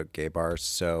afraid to go to gay bars,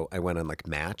 so I went on like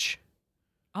Match.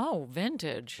 Oh,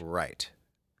 vintage. Right.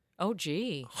 Oh,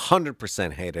 gee.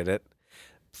 100% hated it.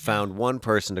 Found one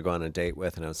person to go on a date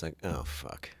with, and I was like, oh,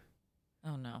 fuck.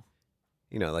 Oh, no.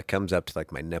 You know, like comes up to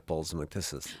like my nipples. I'm like,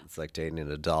 it's like dating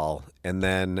a doll. And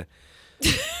then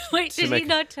Wait, To did make- he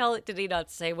not tell it? Did he not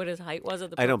say what his height was at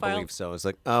the I profile? don't believe so. I was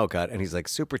like, oh, God. And he's like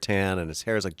super tan, and his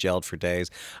hair is like gelled for days.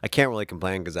 I can't really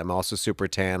complain because I'm also super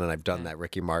tan, and I've done that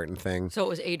Ricky Martin thing. So it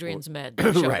was Adrian's med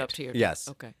that showed Right. up to your Yes.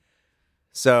 Okay.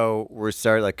 So we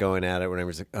started like going at it when I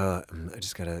was like, I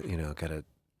just gotta,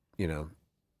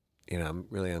 I'm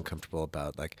really uncomfortable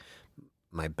about like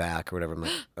my back or whatever. I'm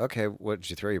like, okay, what, did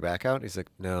you throw your back out? He's like,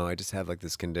 no, I just have like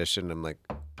this condition. I'm like,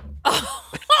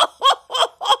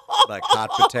 like hot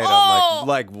potato. I'm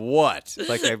like what?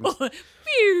 Like I'm,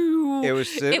 Pew! It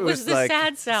was- it was the like-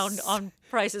 sad sound on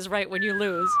Price is Right when you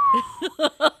lose.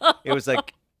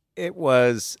 it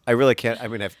was, I really can't. I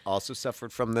mean, I've also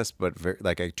suffered from this, but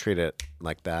like I treat it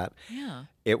like that. Yeah.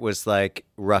 It was like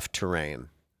rough terrain.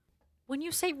 When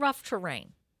you say rough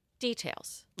terrain,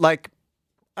 details. Like,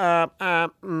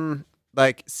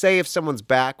 like say if someone's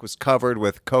back was covered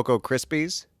with Cocoa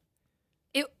Krispies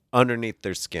Ew. underneath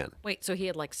their skin, Wait, so he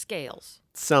had like scales.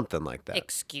 something like that.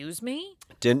 Excuse me?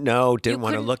 Didn't know, didn't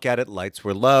want to couldn't- look at it. Lights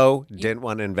were low. Didn't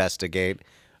want to investigate.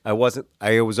 I was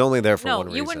only there for No,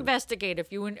 one you reason. investigate.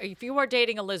 If you are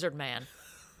dating a lizard man,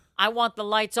 I want the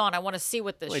lights on. I want to see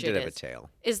what this Well, I shit did have a is. tail.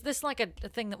 Is this like a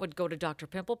thing that would go to Dr.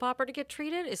 Pimple Popper to get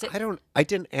treated? Is it? I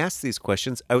didn't ask these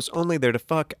questions. I was only there to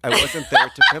fuck. I wasn't there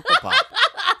to pimple pop.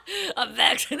 I'm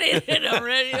vaccinated. I'm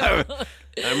ready. to-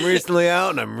 I'm recently out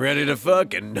and I'm ready to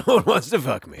fuck, and no one wants to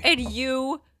fuck me. and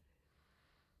you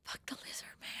fuck the lizard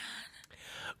man.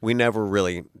 We never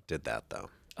really did that though,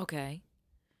 Okay.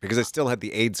 because I still had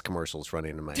the AIDS commercials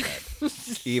running in my head,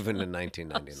 even in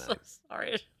 1999.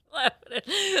 Sorry. I'm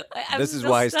This is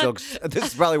still why stuck. this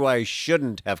is probably why I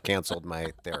shouldn't have canceled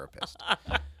my therapist,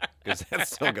 because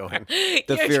that's still going. The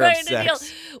You're fear of trying to deal-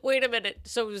 sex. Wait a minute.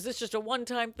 So is this just a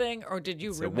one-time thing, or did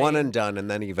you So remain? one and done, and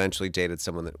then he eventually dated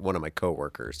one of my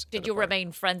coworkers. Did at a you party.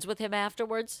 remain friends with him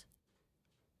afterwards?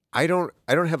 I don't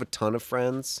have a ton of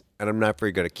friends, and I'm not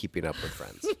very good at keeping up with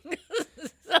friends.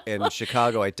 In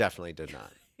Chicago, I definitely did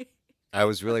not. I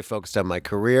was really focused on my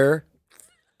career,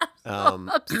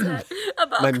 Upset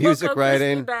about my music Coco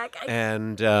writing, Crispy back.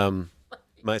 and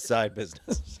my side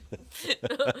business.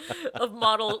 of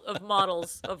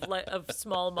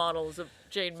small models of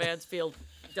Jane Mansfield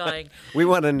dying. We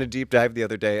went on a deep dive the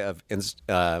other day of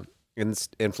Instagram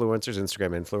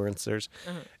influencers.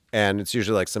 And it's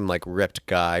usually like some like ripped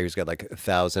guy who's got like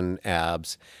 1,000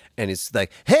 abs. And he's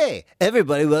like, hey,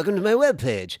 everybody, welcome to my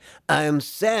webpage. I'm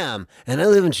Sam, and I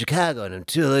live in Chicago, and I'm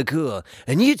totally cool.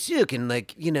 And you too can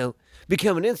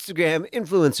become an Instagram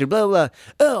influencer, blah, blah.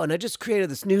 Oh, and I just created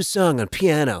this new song on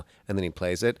piano. And then he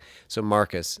plays it. So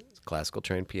Marcus, classical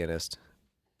trained pianist,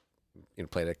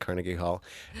 played at Carnegie Hall.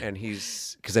 And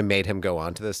because I made him go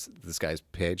onto this guy's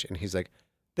page, and he's like,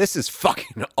 this is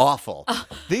fucking awful.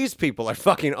 These people are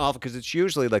fucking awful, because it's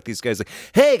usually like these guys like,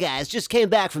 hey guys, just came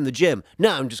back from the gym.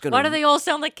 No, I'm just going to... Why do they all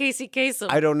sound like Casey Kasem?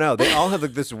 I don't know. They all have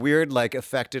like this weird, like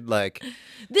affected, like,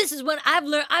 This is what I've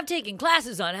learned. I've taken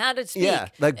classes on how to speak. yeah,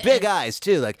 like big eyes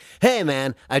too. Like, hey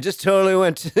man, I just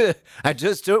went to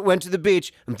the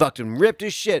beach and fucking ripped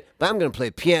as shit, but I'm going to play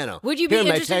piano. Would you be Here my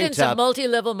interested tank in some top.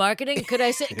 multi-level marketing? Could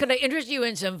I interest you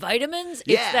in some vitamins?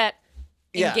 Yeah. It's that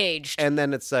engaged. And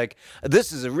then it's like,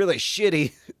 this is a really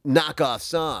shitty knockoff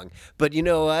song. But you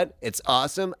know what? It's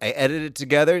awesome. I edited it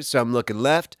together. So I'm looking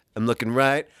left. I'm looking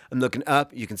right. I'm looking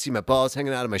up. You can see my balls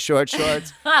hanging out of my short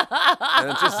shorts. And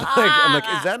I'm just like,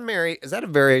 is that Mary? Is that a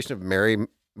variation of Mary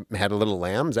Had a Little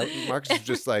Lamb? Is that what Marcus is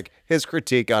just like, his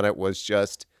critique on it was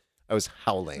just, I was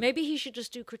howling. Maybe he should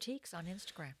just do critiques on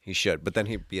Instagram. He should, but then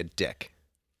he'd be a dick.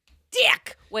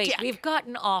 Dick! Wait, we've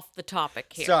gotten off the topic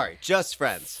here. Sorry, just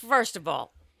friends. First of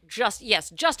all,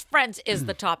 just friends is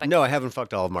the topic. No, I haven't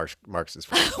fucked all of Marcus's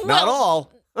friends. Not all.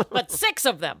 But 6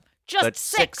 of them. Just But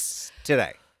 6.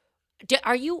 today. Do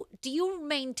you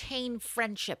maintain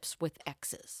friendships with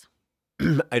exes?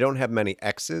 I don't have many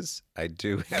exes. I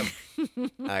do have.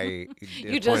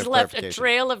 You just left a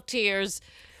trail of tears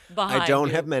behind I don't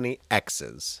you. have many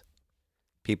exes.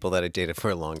 People that I dated for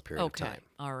a long period of time.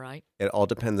 All right. It all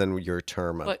depends on your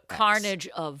term of But ex. carnage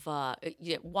of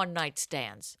one night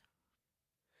stands.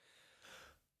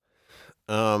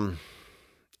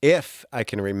 If I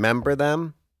can remember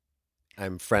them,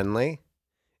 I'm friendly.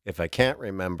 If I can't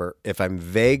remember, if I'm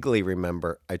vaguely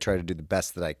remember, I try to do the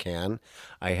best that I can.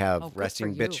 I have good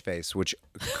resting for you. bitch face, which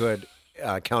could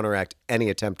counteract any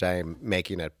attempt I'm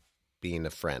making at being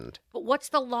a friend. But what's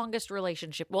the longest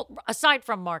relationship? Well, aside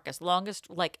from Marcus, longest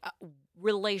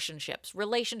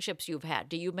relationships you've had.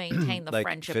 Do you maintain the Like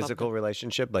friendship? physical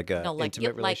relationship, like a no, like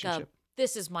intimate relationship,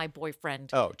 this is my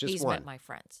boyfriend. Oh, just he's one. met my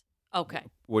friends. Okay,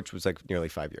 which was like nearly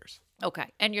 5 years.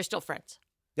 okay, and you're still friends.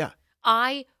 Yeah.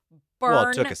 I burn Well,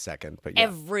 it took a second, but yeah.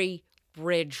 every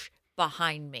bridge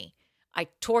behind me. I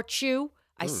torch you.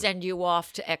 I send you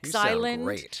off to X sound Island.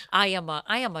 great. I am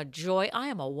a joy. I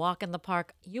am a walk in the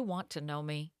park. You want to know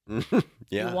me.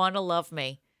 Yeah. You want to love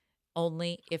me.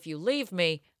 Only if you leave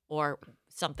me or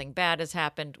something bad has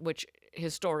happened, which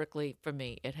historically for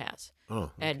me it has. Oh,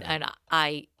 And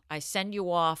I send you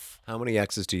off. how many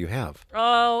exes do you have?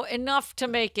 Oh, enough to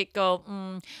make it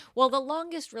go. Well, the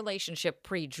longest relationship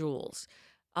pre-Jules,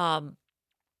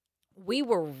 we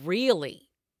were really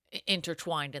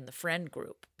intertwined in the friend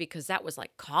group because that was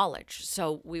like college.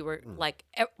 So we were like,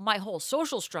 my whole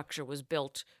social structure was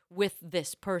built with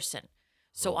this person.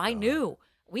 So I knew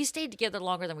we stayed together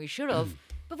longer than we should have,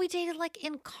 but we dated like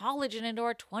in college and into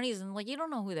our 20s. And like, you don't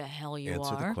know who the hell you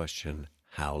Answer are. the question,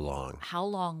 how long? How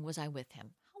long was I with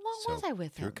him? How long was I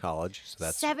with Through him? college, so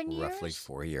that's 7 roughly years?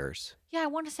 4 years. Yeah, I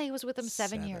want to say I was with him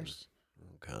 7 years.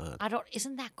 Oh, God.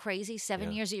 Isn't that crazy? 7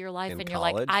 Yeah. years of your life In and you're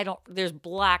college? like, there's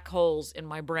black holes in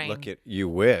my brain. Look at, you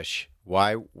wish.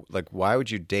 Why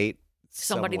would you date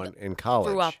Somebody someone in college?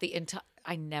 throughout the entire,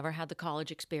 I never had the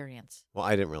college experience. Well,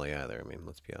 I didn't really either. I mean,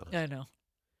 let's be honest. I know.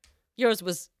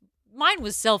 Mine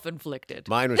was self-inflicted.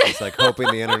 Mine was just like hoping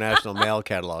the International Mail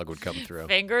Catalog would come through.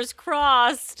 Fingers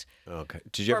crossed. Okay.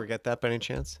 Did you ever get that by any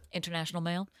chance? International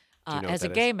mail? Do you know what As a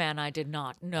that gay is? man, I did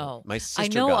not. No. My I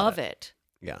sister know got of it. it.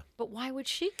 Yeah. But why would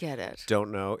she get it?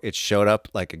 Don't know. It showed up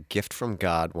like a gift from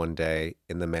God one day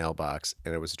in the mailbox,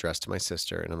 and it was addressed to my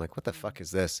sister. And I'm like, what the fuck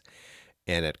is this?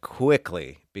 And it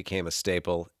quickly became a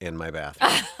staple in my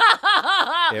bathroom.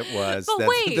 It was. But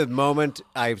That's wait. the moment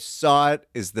I saw it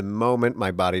is the moment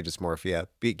my body dysmorphia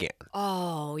began.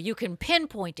 Oh, you can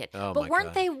pinpoint it. Oh, but my weren't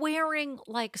God. they wearing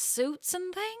like suits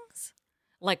and things?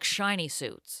 Like shiny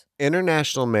suits.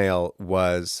 International mail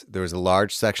there was a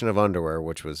large section of underwear,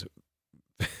 which was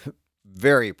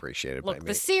very appreciated by Look, me.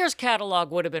 the Sears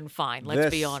catalog would have been fine,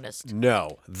 let's be This- honest.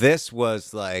 No, this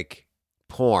was like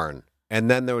porn. And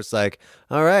then there was like,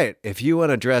 all right, if you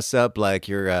want to dress up like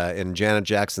you're in Janet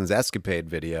Jackson's Escapade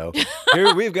video,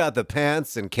 here we've got the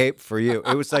pants and cape for you.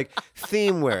 It was like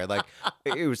theme wear. Like,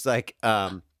 it was like,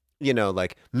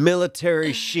 like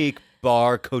military chic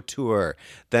bar couture.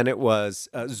 Then it was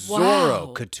Zorro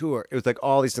Wow. couture. It was like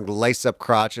all these things, lace up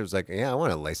crotch. It was like, yeah, I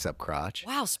want a lace up crotch.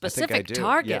 Wow, I think I specific do.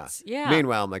 targets. Yeah.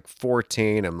 Meanwhile, I'm like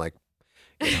 14. I'm like,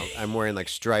 I'm wearing like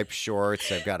striped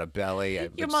shorts. I've got a belly.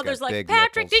 I've Your just mother's got like, big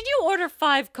Patrick, nipples. did you order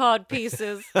 5 cod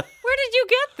pieces? Where did you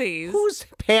get these? Whose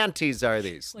panties are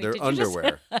these? Like, They're did you just-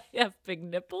 underwear. I have big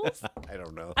nipples. I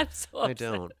don't know. I'm so I upset.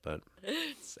 don't, but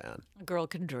it's sad. A girl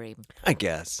can dream. I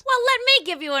guess. Well, let me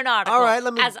give you an article. All right,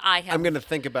 let me. As I have. I'm going to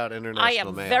think about international I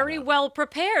am mail very now. well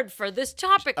prepared for this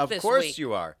topic Of this course week.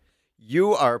 you are.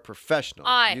 You are a professional.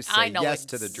 You say I know yes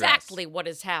to the dress. exactly what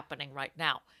is happening right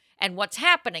now. And what's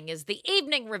happening is the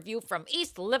evening review from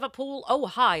East Liverpool,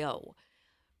 Ohio.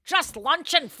 Just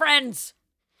luncheon, friends.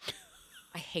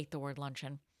 I hate the word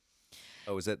luncheon.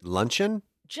 Oh, is it luncheon?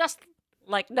 Just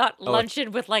like not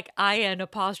luncheon with like IN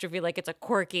apostrophe, like it's a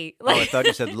quirky. Oh, I Like, thought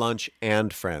you said lunch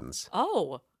and friends.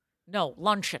 oh, no,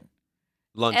 luncheon.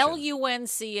 Luncheon.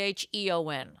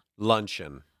 LUNCHEON.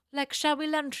 Luncheon. Like, shall we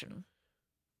luncheon?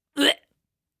 Blech.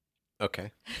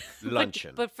 Okay.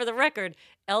 Luncheon. But for the record,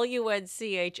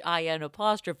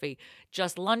 LUNCHIN',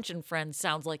 Just Luncheon Friends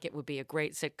sounds like it would be a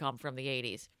great sitcom from the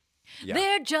 80s. Yeah.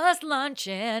 They're just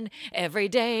lunching every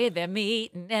day. They're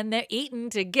meeting and they're eating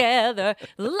together.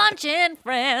 Luncheon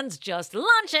Friends, just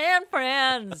luncheon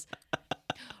friends.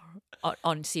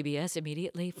 On CBS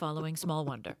immediately following Small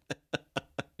Wonder.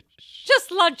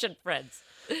 Just luncheon friends.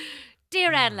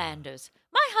 Dear Ann Landers,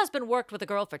 my husband worked with a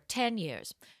girl for 10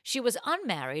 years. She was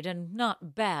unmarried and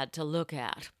not bad to look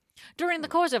at. During the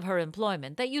course of her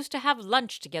employment, they used to have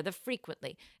lunch together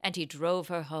frequently, and he drove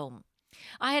her home.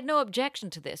 I had no objection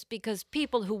to this because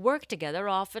people who work together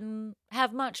often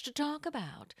have much to talk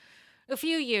about. A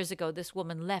few years ago, this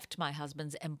woman left my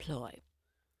husband's employ.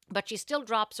 But she still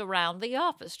drops around the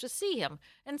office to see him,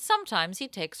 and sometimes he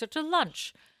takes her to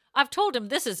lunch. I've told him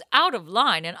this is out of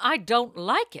line and I don't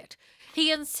like it.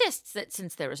 He insists that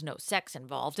since there is no sex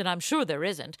involved, and I'm sure there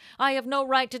isn't, I have no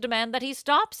right to demand that he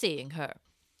stop seeing her.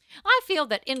 I feel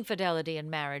that infidelity in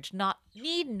marriage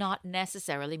need not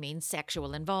necessarily mean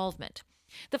sexual involvement.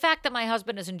 The fact that my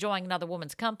husband is enjoying another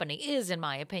woman's company is, in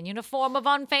my opinion, a form of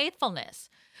unfaithfulness.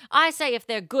 I say if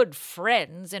they're good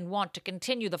friends and want to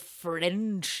continue the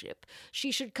friendship,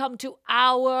 she should come to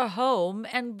our home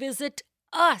and visit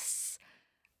us.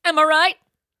 Am I right?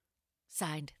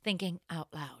 Signed, Thinking Out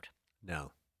Loud.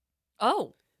 No.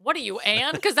 Oh, what are you,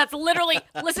 Anne? Because that's literally,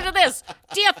 listen to this.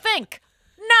 Dear Think,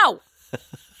 no.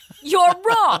 You're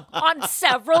wrong on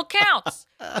several counts.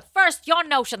 First, your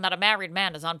notion that a married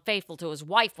man is unfaithful to his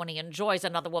wife when he enjoys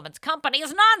another woman's company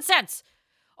is nonsense.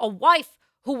 A wife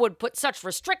who would put such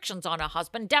restrictions on her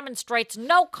husband demonstrates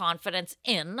no confidence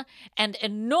in and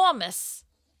enormous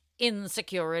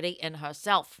insecurity in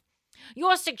herself.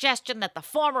 Your suggestion that the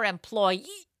former employee,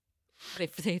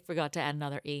 they forgot to add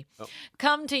another E,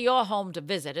 come to your home to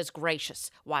visit is gracious.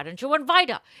 Why don't you invite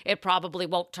her? It probably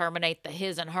won't terminate the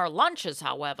his and her lunches,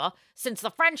 however, since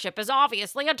the friendship is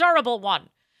obviously a durable one.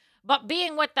 But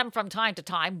being with them from time to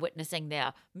time, witnessing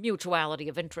their mutuality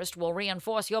of interest, will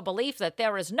reinforce your belief that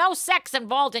there is no sex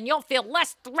involved and you'll feel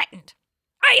less threatened.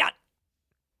 Ayan!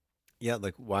 Yeah,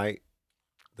 like why?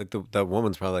 Like the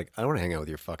woman's probably like, I don't want to hang out with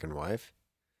your fucking wife.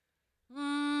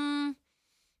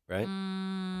 Right?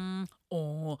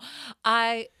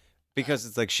 Because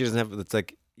it's like she doesn't have. It's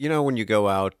like, you know, when you go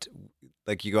out,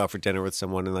 like you go out for dinner with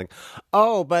someone and like,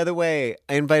 oh, by the way,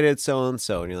 I invited so and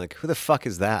so, and you're like, who the fuck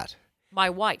is that? My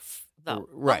wife, though.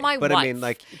 Right. My but wife. I mean,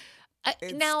 like,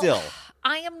 now, still.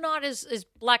 I am not as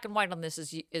black and white on this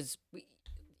as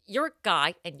you're a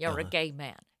guy and you're a gay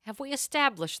man. Have we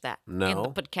established that in the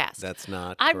podcast? That's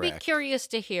not I'd correct. be curious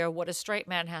to hear what a straight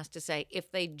man has to say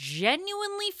if they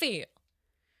genuinely feel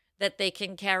that they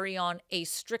can carry on a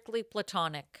strictly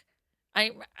platonic.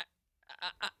 I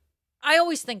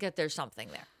always think that there's something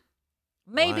there.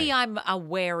 Maybe Why? I'm a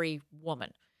wary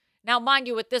woman. Now, mind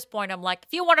you, at this point, I'm like,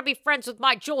 if you want to be friends with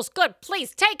my Jules, good,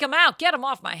 please take him out. Get him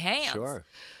off my hands. Sure.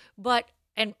 But,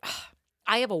 and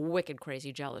I have a wicked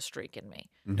crazy jealous streak in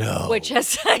me. No. Which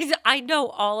has, I know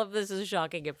all of this is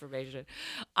shocking information.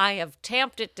 I have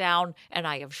tamped it down and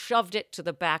I have shoved it to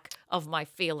the back of my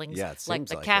feelings. Yeah, it like seems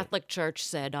the like Catholic Church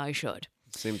said I should.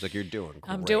 Seems like you're doing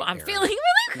great. I'm Aaron. feeling really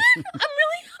good. I'm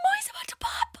always about to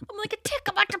pop. I'm like a tick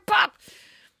about to pop.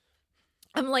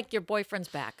 I'm like your boyfriend's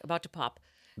back, about to pop.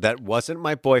 That wasn't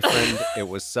my boyfriend. It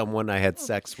was someone I had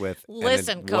sex with. and it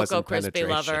Listen, Cocoa wasn't Crispy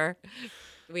penetration. Lover.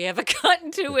 We haven't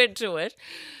gotten too into it.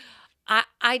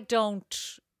 I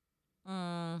don't.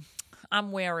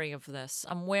 I'm wary of this.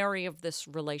 I'm wary of this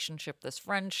relationship, this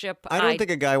friendship. I don't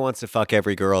think a guy wants to fuck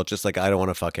every girl, just like I don't want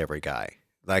to fuck every guy.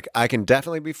 Like, I can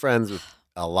definitely be friends with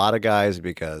a lot of guys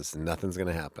because nothing's going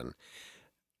to happen.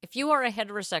 If you are a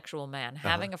heterosexual man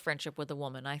having a friendship with a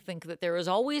woman, I think that there is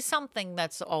always something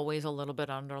that's always a little bit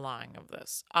underlying of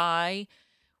this. I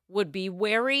would be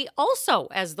wary also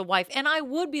as the wife, and I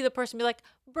would be the person to be like,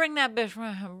 bring that bitch,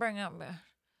 bring that bitch.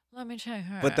 Let me take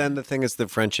her. But then the thing is, the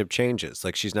friendship changes.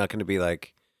 Like, she's not going to be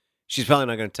like, she's probably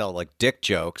not going to tell like dick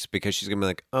jokes because she's going to be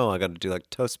like, oh, I got to do like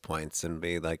toast points and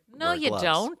be like, no, wear you gloves.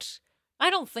 don't. I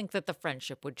don't think that the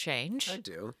friendship would change. I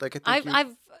do. Like, I think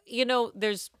I've,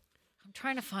 I'm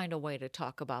trying to find a way to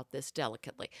talk about this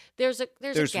delicately. There's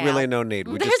there's gal. really no need.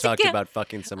 We There's just a talked gal- about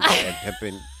fucking some guy and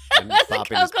pimping and That's a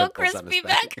popping his Cocoa pimples on his Crispy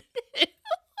back.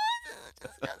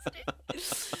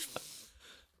 Disgusting.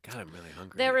 God, I'm really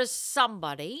hungry. There is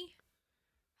somebody,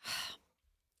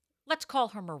 let's call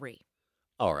her Marie,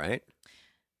 All right.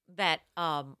 that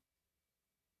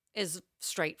is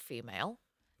straight female,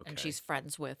 and Okay. she's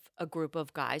friends with a group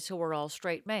of guys who are all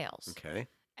straight males. Okay.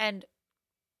 And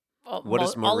What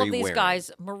is all of Marie these wearing?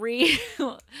 guys, Marie,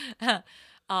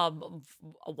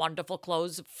 Wonderful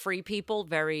clothes, free people,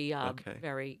 very, Okay.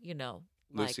 very,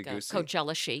 like Loosey-goosey?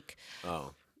 Coachella chic.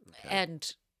 Oh, okay.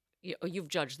 And you've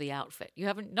judged the outfit. You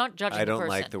haven't not judging I the don't person.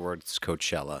 like the words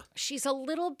Coachella. She's a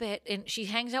little bit, and she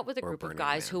hangs out with a Or group of Burning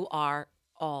guys Man. who are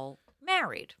all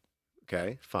married.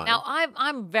 Okay, fine. Now,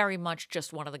 I'm very much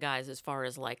just one of the guys as far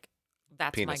as like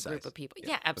that's my Penis group size. of people. Yeah,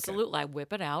 Yeah, okay. absolutely. I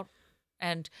whip it out,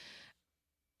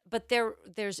 but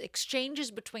there's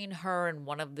exchanges between her and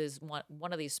one of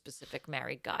these specific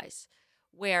married guys,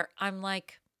 where I'm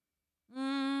like,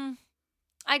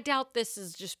 I doubt this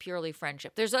is just purely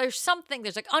friendship. There's something.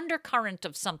 There's like undercurrent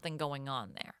of something going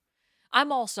on there.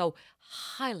 I'm also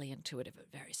highly intuitive and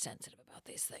very sensitive about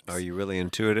these things. Are you really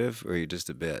intuitive, or are you just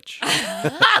a bitch?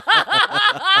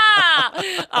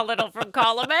 A little from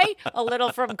column A, a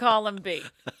little from column B.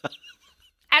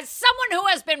 As someone who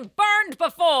has been burned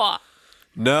before,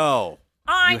 No,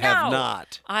 I you know. have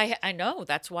not. I know.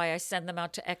 That's why I send them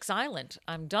out to X Island.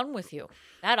 I'm done with you.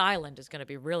 That island is going to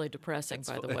be really depressing,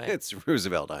 by the way. It's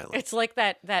Roosevelt Island. It's like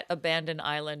that abandoned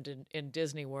island in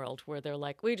Disney World where they're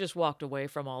like, we just walked away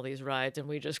from all these rides and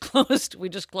we just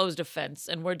closed a fence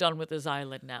and we're done with this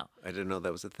island now. I didn't know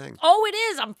that was a thing. Oh, it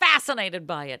is. I'm fascinated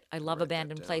by it. I love Write that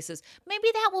abandoned down. places. Maybe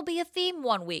that will be a theme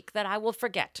one week that I will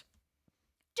forget.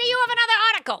 Do you have another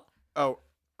article?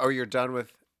 Oh, you're done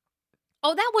with.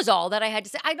 Oh, that was all that I had to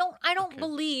say. I don't Okay.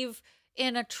 believe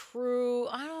in a true.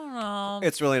 I don't know.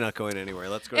 It's really not going anywhere.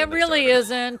 Let's go. To It the next really article.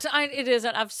 isn't. It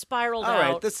isn't. I've spiraled All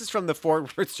out. right, this is from the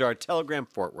Fort Worth Star Telegram,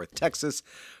 Fort Worth, Texas,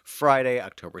 Friday,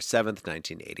 October 7th,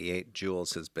 1988.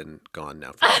 Jules has been gone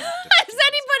now for Is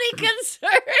anybody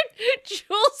concerned?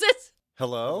 Jules is.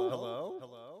 Hello?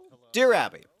 Dear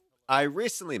Abby, I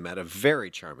recently met a very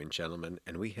charming gentleman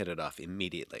and we hit it off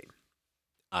immediately.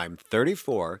 I'm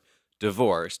 34,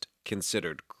 divorced,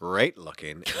 considered great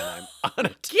looking, and I'm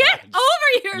unattached. Get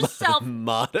over yourself.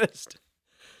 Modest.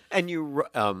 And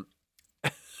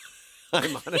I'm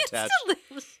unattached.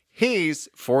 Instantly. He's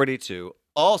 42,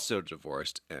 also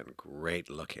divorced, and great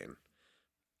looking.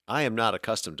 I am not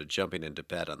accustomed to jumping into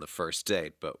bed on the first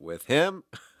date, but with him,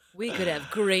 We could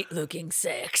have great looking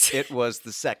sex. it was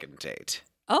the second date.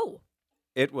 Oh.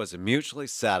 It was a mutually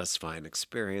satisfying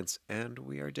experience, and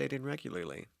we are dating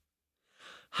regularly.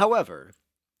 However,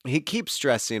 he keeps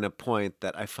stressing a point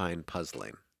that I find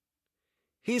puzzling.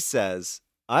 He says,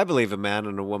 I believe a man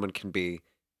and a woman can be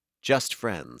just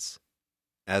friends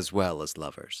as well as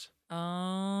lovers.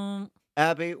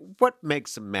 Abby, what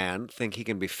makes a man think he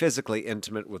can be physically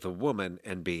intimate with a woman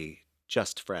and be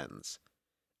just friends?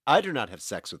 I do not have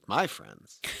sex with my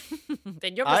friends.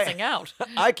 Then you're missing out.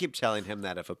 I keep telling him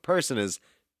that if a person is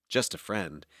just a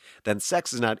friend, then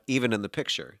sex is not even in the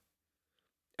picture.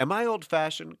 Am I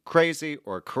old-fashioned, crazy,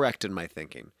 or correct in my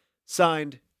thinking?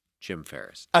 Signed, Jim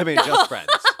Ferris. I mean, just friends.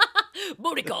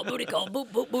 Booty call, booty call,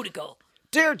 booty call.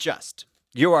 Dear Just,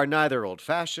 you are neither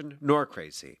old-fashioned nor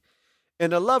crazy.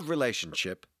 In a love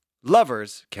relationship,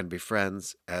 lovers can be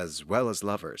friends as well as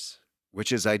lovers,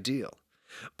 which is ideal.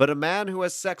 But a man who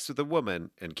has sex with a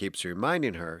woman and keeps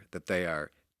reminding her that they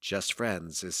are just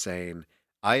friends is saying,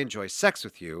 I enjoy sex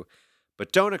with you,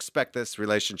 but don't expect this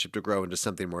relationship to grow into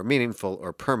something more meaningful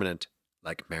or permanent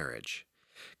like marriage.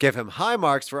 Give him high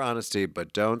marks for honesty,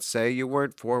 but don't say you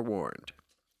weren't forewarned.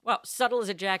 Wow, subtle as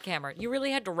a jackhammer. You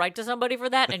really had to write to somebody for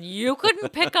that, and you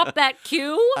couldn't pick up that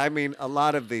cue? I mean, a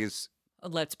lot of these,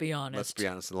 Let's be honest. let's be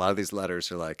honest, a lot of these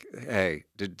letters are like, hey,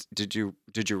 did you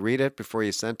read it before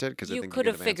you sent it? Because You could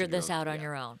have figured this out on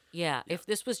your own. Yeah. If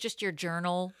this was just your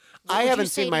journal, what I would you haven't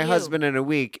say seen to my you? husband in a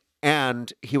week,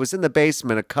 and he was in the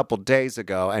basement a couple days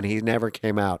ago, and he never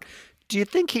came out. Do you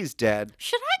think he's dead?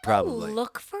 Should I go Probably.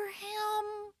 look for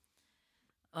him?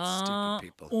 Stupid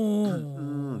people.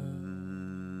 Oh.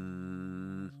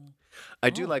 I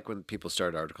do like when people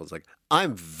start articles like,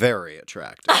 I'm very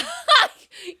attractive.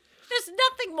 There's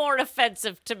nothing more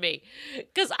offensive to me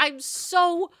because I'm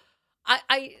so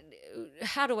I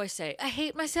how do I say? I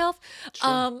hate myself.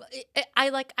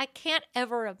 I can't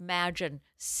ever imagine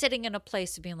sitting in a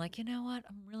place and being like, you know what?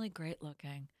 I'm really great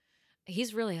looking.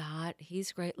 He's really hot.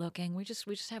 He's great looking. We just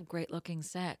have great looking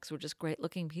sex. We're just great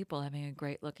looking people having a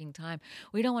great looking time.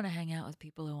 We don't want to hang out with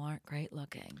people who aren't great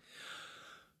looking.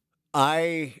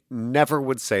 I never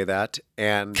would say that.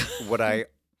 And what I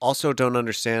also don't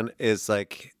understand is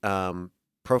like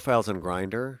profiles on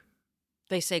Grindr.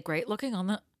 They say great looking on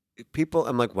the. People,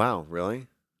 I'm like, wow, really?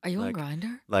 Are you Like- on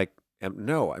Grindr? Like,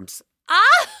 no,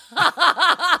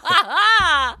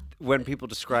 Ah! when people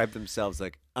describe themselves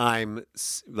like I'm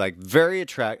like very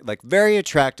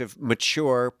attractive,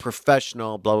 mature,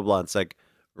 professional, blah blah blah. It's like,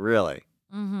 really?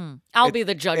 Mm-hmm. I'll be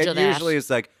the judge It of that. usually is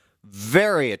like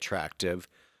very attractive,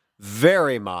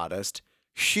 very modest,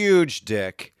 huge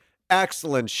dick,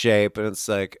 excellent shape, and it's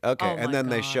like, okay. Oh, my And then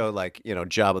they God. show like,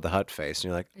 Jabba the Hutt face, and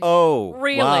you're like, oh,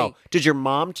 Really? wow. Did your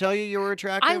mom tell you were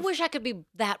attractive? I wish I could be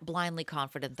that blindly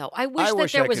confident, though. I wish that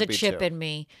wish there I was a could be, chip too. in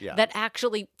me Yeah. that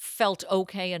actually felt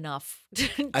okay enough.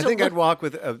 I think I'd walk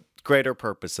with a greater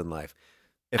purpose in life.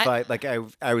 If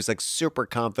I was like super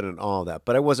confident in all of that,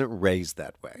 but I wasn't raised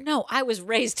that way. No, I was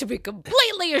raised to be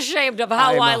completely ashamed of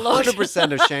how I I'm look.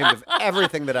 100% ashamed of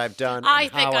everything that I've done. I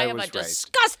and think how I am a was raised.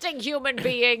 disgusting human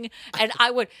being, and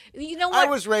I would. You know what? I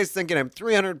was raised thinking I'm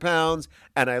 300 pounds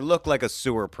and I look like a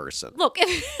sewer person. Look,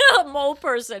 if you're a mole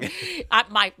person,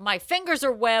 my fingers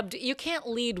are webbed. You can't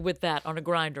lead with that on a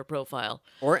Grindr profile.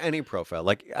 Or any profile.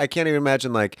 Like, I can't even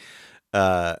imagine, like,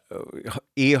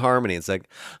 eHarmony. It's like,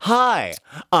 hi,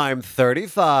 I'm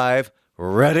 35,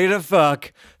 ready to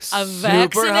fuck. I'm super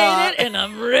vaccinated hot. and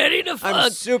I'm ready to fuck.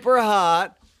 I'm super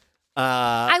hot.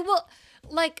 I will,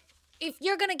 like, if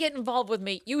you're going to get involved with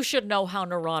me, you should know how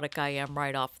neurotic I am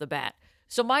right off the bat.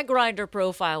 So my Grindr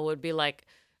profile would be like,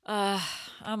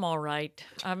 I'm all right.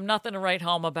 I'm nothing to write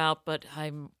home about, but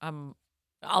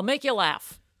I'll make you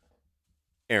laugh.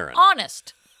 Aaron.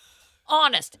 Honest,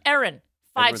 Erin,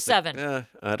 Everyone's 5'7". like,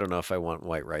 I don't know if I want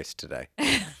white rice today.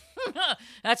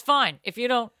 That's fine. If you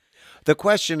don't, The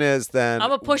question is then,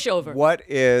 I'm a pushover. What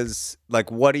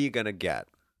are you going to get?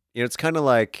 It's kind of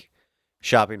like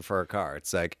shopping for a car.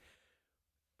 It's like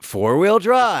 4-wheel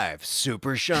drive,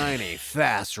 super shiny,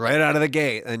 fast, right out of the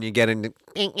gate. And you get into.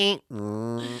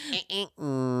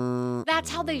 That's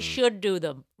how they should do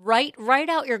them. Write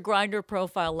out your Grindr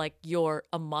profile like you're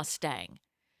a Mustang.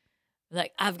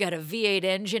 Like, I've got a V8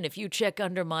 engine. If you check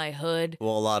under my hood,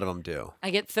 Well, a lot of them do. I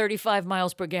get 35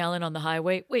 miles per gallon on the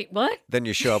highway. Wait, what? Then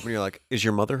you show up and you're like, is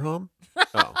your mother home?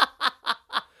 Oh.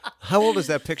 How old is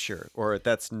that picture? Or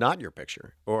that's not your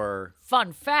picture? Or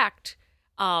Fun fact,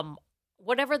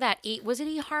 whatever that was it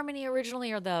eHarmony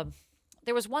originally, or there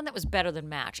was one that was better than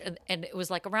Match, and it was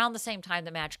like around the same time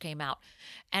the Match came out,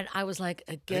 and I was like,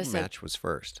 I I think guess Match was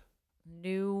first.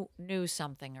 knew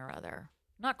something or other.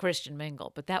 Not Christian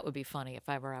Mingle, but that would be funny if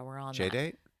ever I were on that.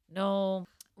 J-Date? No,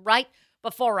 right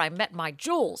before I met my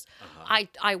Jules,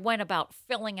 I went about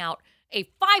filling out a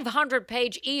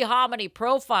 500-page eHarmony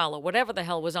profile or whatever the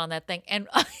hell was on that thing. And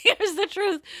here's the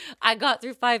truth. I got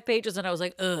through 5 pages and I was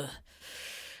like, ugh.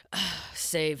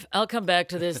 Save. I'll come back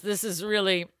to this. This is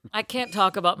really, I can't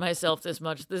talk about myself this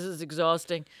much. This is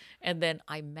exhausting. And then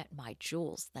I met my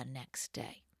Jules the next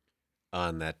day.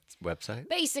 On that website?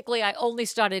 Basically, I only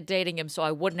started dating him so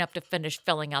I wouldn't have to finish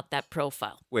filling out that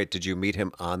profile. Wait, did you meet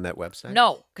him on that website?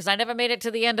 No, because I never made it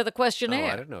to the end of the Oh,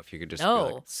 questionnaire. I don't know if you could just No.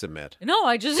 be like, submit. No,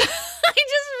 I just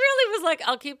really was like,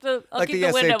 I'll keep the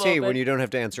window SAT open. when you don't have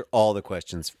to answer all the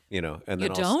questions, and then You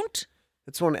don't?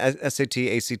 It's one SAT,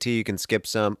 ACT. You can skip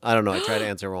some. I don't know. I try to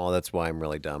answer them all. That's why I'm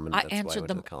really dumb. And I that's why answered went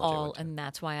to them the college I all, went to. and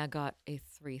that's why I got a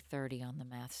 330 on the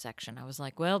math section. I was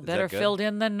like, well, that better good? filled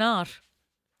in than not.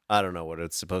 I don't know what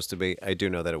it's supposed to be. I do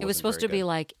know that It was supposed to be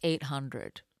like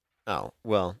 800. Oh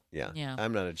well, yeah. Yeah.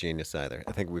 I'm not a genius either.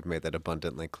 I think we've made that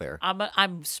abundantly clear.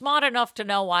 I'm smart enough to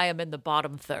know I am in the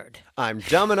bottom third. I'm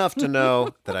dumb enough to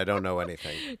know that I don't know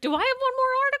anything. Do I have one more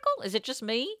article? Is it just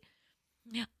me?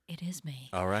 Yeah, it is me.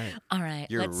 All right. All right,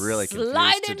 You're let's really confused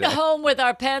slide into today. home with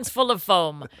our pants full of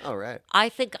foam. All right. I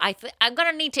think I'm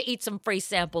gonna need to eat some free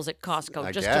samples at Costco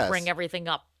I just to guess. bring everything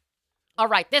up. All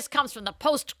right, this comes from the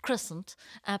Post-Crescent,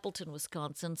 Appleton,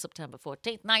 Wisconsin, September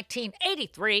 14th,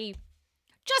 1983.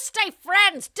 Just stay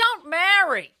friends, don't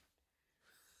marry.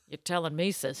 You're telling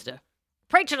me, sister.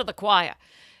 Preacher to the choir.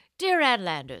 Dear Ann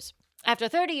Landers, after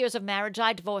 30 years of marriage,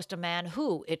 I divorced a man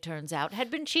who, it turns out,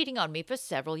 had been cheating on me for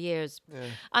several years.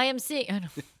 I am seeing...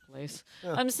 Please.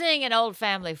 I'm seeing an old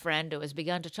family friend who has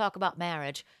begun to talk about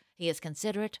marriage. He is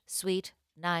considerate, sweet,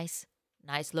 nice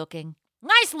looking,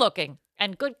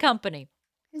 and good company.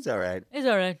 He's all right. He's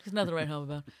all right. There's nothing to write home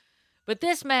about. But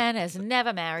this man has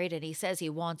never married, and he says he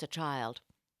wants a child.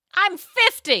 I'm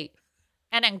 50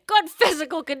 and in good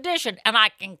physical condition, and I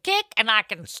can kick and I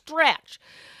can stretch.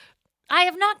 I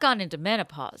have not gone into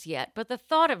menopause yet, but the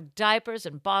thought of diapers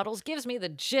and bottles gives me the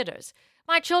jitters.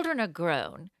 My children are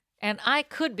grown, and I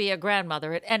could be a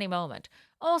grandmother at any moment.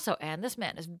 Also, Anne, this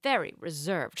man is very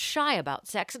reserved, shy about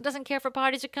sex, and doesn't care for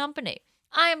parties or company.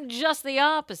 I am just the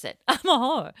opposite. I'm a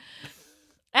whore.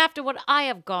 After what I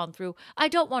have gone through, I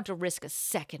don't want to risk a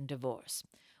second divorce.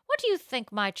 What do you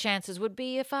think my chances would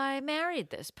be if I married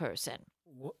this person?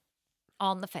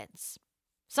 On the fence.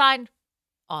 Signed,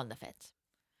 on the fence.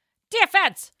 Dear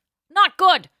fence, not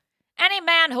good. Any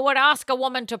man who would ask a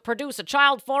woman to produce a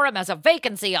child for him has a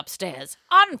vacancy upstairs,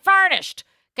 unfurnished.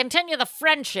 Continue the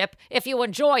friendship if you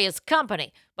enjoy his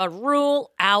company, but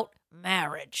rule out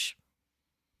marriage.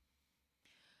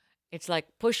 It's like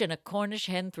pushing a Cornish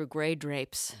hen through gray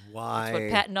drapes. Why? That's what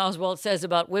Patton Oswalt says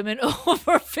about women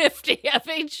over 50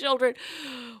 having children.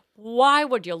 Why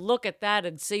would you look at that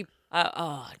and see?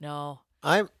 No.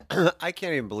 I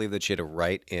can't even believe that she had to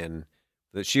write in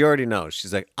that she already knows.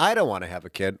 She's like, I don't want to have a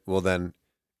kid. Well, then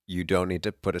you don't need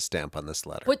to put a stamp on this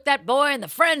letter. Put that boy in the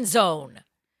friend zone.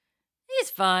 He's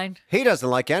fine. He doesn't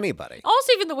like anybody.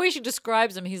 Also, even the way she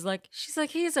describes him, she's like,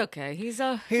 he's okay. He's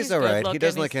all right. He good-looking.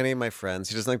 doesn't like any of my friends.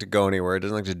 He doesn't like to go anywhere. He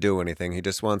doesn't like to do anything. He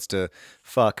just wants to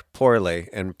fuck poorly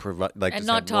and provide, like, and just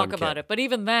not have talk one about kid. it. But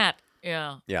even that,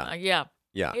 yeah. Yeah.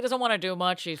 Yeah. He doesn't want to do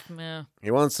much. He's meh.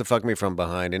 He wants to fuck me from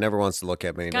behind. He never wants to look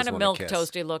at me. He Kind doesn't of want milk to kiss.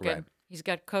 toasty looking. Right. He's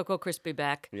got Cocoa Crispy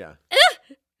back. Yeah.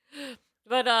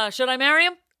 But should I marry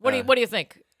him? What do you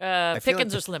think? I feel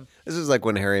Pickens like or Slim? This is like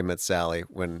when Harry met Sally,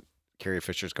 when Carrie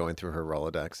Fisher's going through her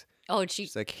Rolodex. Oh, and she's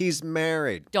She's like, he's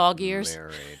married. dog ears.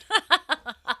 Married.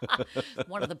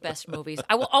 One of the best movies.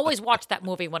 I will always watch that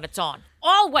movie when it's on.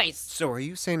 Always. So are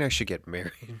you saying I should get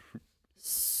married?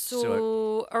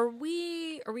 So are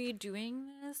we doing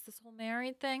this whole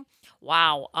married thing?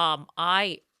 Wow.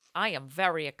 I am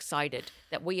very excited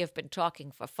that we have been talking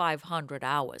for 500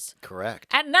 hours. Correct.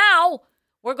 And now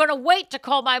we're going to wait to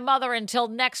call my mother until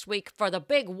next week for the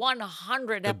big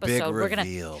 100 The big episode.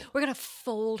 reveal. We're going to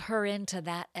fold her into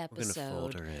that episode.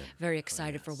 fold her in. Very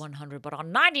excited for 100, but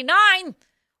on 99,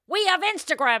 we have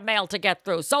Instagram mail to get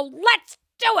through. So let's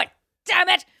do it. Damn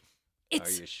it. Are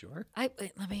you sure?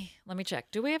 Wait, let me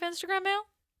check. Do we have Instagram mail?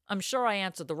 I'm sure I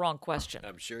answered the wrong question.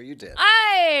 I'm sure you did.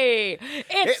 Hey,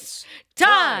 it's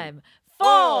time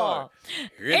for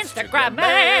Instagram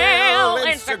mail.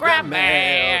 Instagram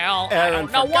mail. I don't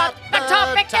know what the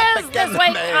topic is this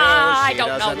week. I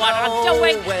don't know what I'm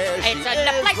doing. It's a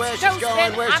Netflix to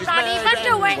spin. I'm not even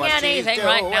doing anything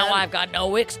right now. I've got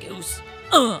no excuse.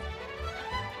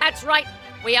 That's right.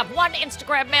 We have one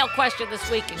Instagram mail question this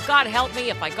week, and God help me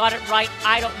if I got it right.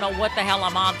 I don't know what the hell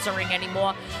I'm answering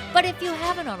anymore. But if you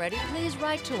haven't already, please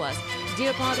write to us.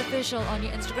 Dear Pod Official on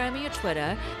your Instagram or your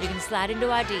Twitter. You can slide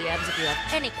into our DMs if you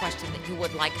have any question that you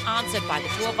would like answered by the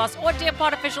two of us, or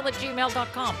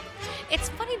dearpodofficial@gmail.com. It's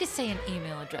funny to say an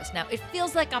email address now. It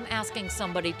feels like I'm asking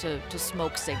somebody to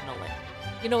smoke signal it.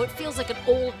 You know, it feels like an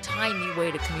old-timey way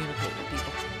to communicate with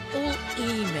people. Old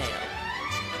email.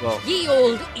 Well, Ye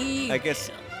old email. I guess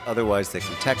otherwise they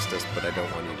can text us, but I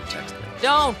don't want you to text me.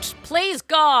 Don't. Please,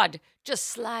 God. Just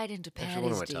slide into Actually,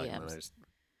 what Patty's am I talking about? DMs.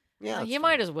 Yeah, You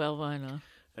might as well. Why not? I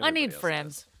Everybody need else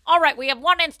friends. All right, we have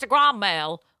one Instagram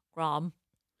mail. Rom.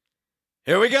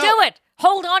 Here we go. Do it.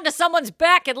 Hold on to someone's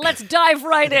back and let's dive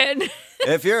right in.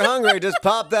 If you're hungry, just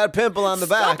pop that pimple on the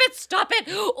back. Stop it.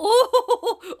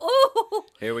 Ooh.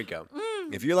 Here we go.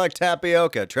 If you like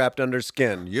tapioca trapped under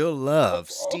skin, you'll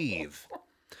love Steve.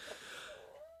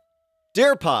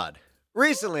 Dear Pod,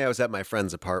 recently I was at my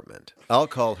friend's apartment. I'll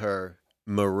call her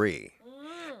Marie.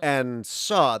 And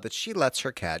saw that she lets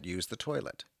her cat use the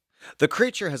toilet. The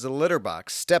creature has a litter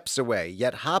box steps away,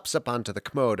 yet hops up onto the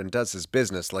commode and does his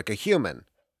business like a human.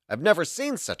 I've never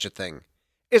seen such a thing.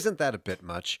 Isn't that a bit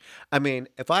much? I mean,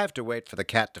 if I have to wait for the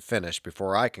cat to finish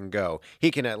before I can go,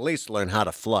 he can at least learn how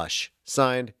to flush.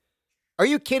 Signed, Are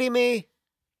you kidding me?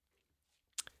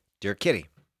 Dear Kitty,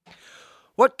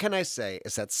 what can I say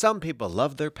is that some people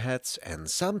love their pets and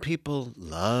some people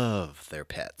love their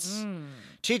pets.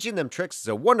 Teaching them tricks is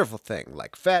a wonderful thing,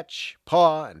 like fetch,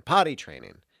 paw, and potty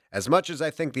training. As much as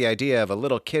I think the idea of a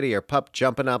little kitty or pup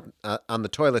jumping up on the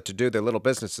toilet to do their little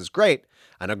business is great,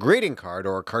 on a greeting card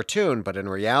or a cartoon, but in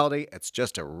reality, it's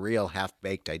just a real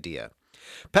half-baked idea.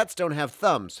 Pets don't have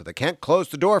thumbs, so they can't close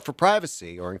the door for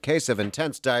privacy, or in case of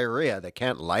intense diarrhea, they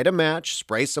can't light a match,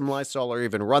 spray some Lysol, or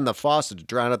even run the faucet to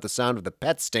drown out the sound of the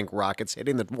pet stink rockets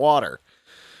hitting the water.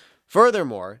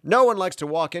 Furthermore, no one likes to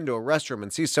walk into a restroom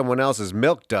and see someone else's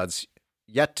milk duds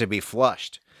yet to be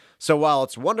flushed. So while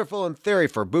it's wonderful in theory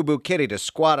for Boo Boo Kitty to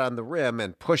squat on the rim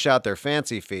and push out their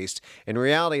fancy feast, in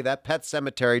reality that pet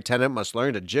cemetery tenant must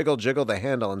learn to jiggle the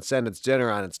handle and send its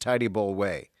dinner on its tidy bowl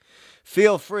way.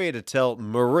 Feel free to tell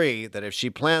Marie that if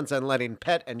she plans on letting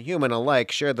pet and human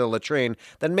alike share the latrine,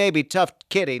 then maybe Tough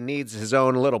Kitty needs his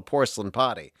own little porcelain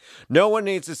potty. No one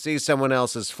needs to see someone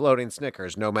else's floating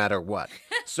Snickers, no matter what.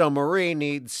 So Marie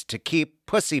needs to keep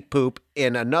pussy poop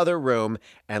in another room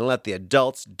and let the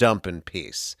adults dump in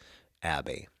peace.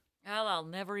 Abby. Well, I'll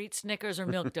never eat Snickers or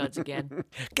Milk Duds again.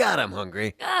 God, I'm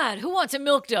hungry. God, who wants a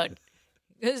Milk Dud?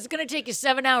 It's going to take you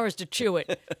 7 hours to chew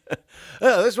it.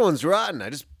 Oh, this one's rotten.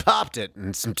 I just popped it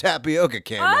and some tapioca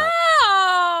came out.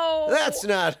 Oh! That's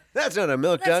not a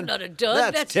milk dud. That's not a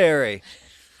dud. That's Terry.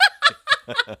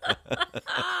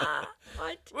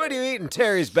 What are you eating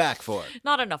Terry's back for?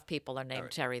 Not enough people are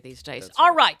named Terry these days.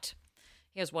 All right.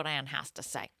 Here's what Anne has to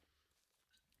say.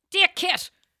 Dear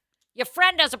Kit, your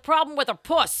friend has a problem with her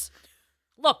puss.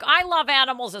 Look, I love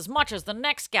animals as much as the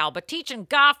next gal, but teaching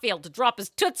Garfield to drop his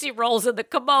Tootsie Rolls in the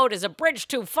commode is a bridge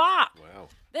too far. Wow.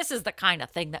 This is the kind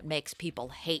of thing that makes people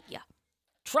hate you.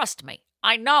 Trust me,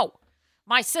 I know.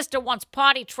 My sister once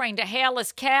potty trained a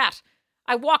hairless cat.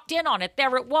 I walked in on it.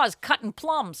 There it was, cutting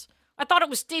plums. I thought it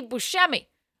was Steve Buscemi.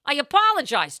 I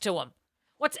apologized to him.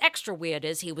 What's extra weird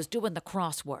is he was doing the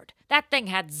crossword. That thing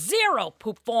had zero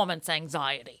performance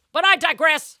anxiety. But I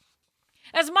digress.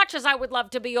 As much as I would love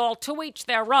to be all to each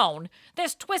their own,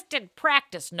 this twisted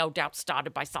practice, no doubt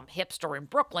started by some hipster in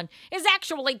Brooklyn, is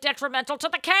actually detrimental to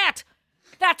the cat.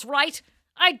 That's right.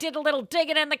 I did a little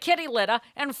digging in the kitty litter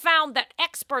and found that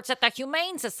experts at the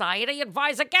Humane Society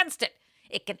advise against it.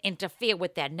 It can interfere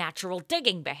with their natural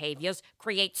digging behaviors,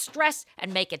 create stress,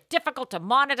 and make it difficult to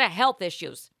monitor health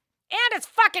issues. And it's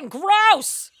fucking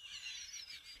gross!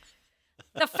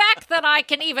 The fact that I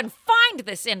can even find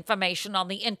this information on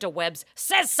the interwebs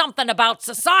says something about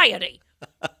society.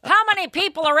 How many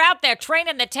people are out there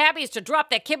training the tabbies to drop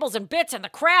their kibbles and bits in the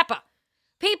crapper?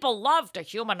 People love to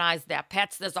humanize their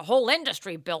pets. There's a whole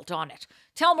industry built on it.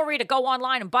 Tell Marie to go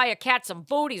online and buy a cat some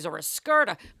booties or a skirt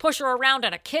or push her around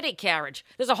in a kitty carriage.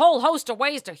 There's a whole host of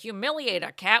ways to humiliate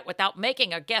a cat without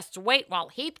making her guests wait while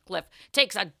Heathcliff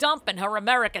takes a dump in her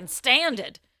American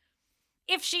Standard.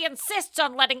 If she insists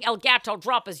on letting El Gato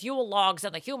drop his Yule logs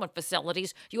in the human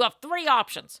facilities, you have 3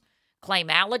 options. Claim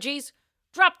allergies,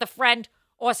 drop the friend,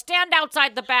 or stand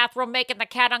outside the bathroom making the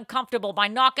cat uncomfortable by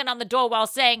knocking on the door while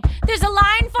saying, "There's a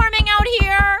line forming out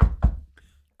here."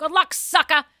 Good luck,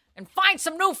 sucker, and find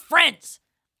some new friends.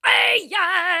 Hey,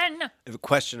 Ann! I have a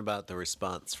question about the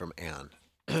response from Anne.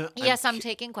 Yes, I'm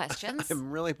taking questions.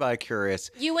 I'm really curious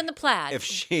You and the plaid. if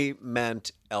she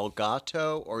meant El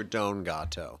Gato or Don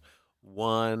Gato.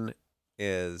 One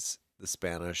is the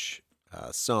Spanish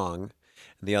song,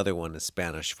 and the other one is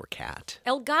Spanish for cat.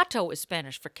 El Gato is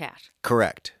Spanish for cat.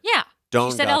 Correct. Yeah. Don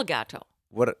She said Gato. El Gato.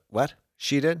 What?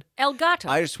 She did? El Gato.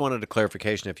 I just wanted a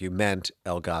clarification if you meant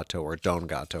El Gato or Don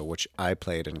Gato, which I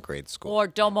played in grade school. Or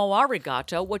Domo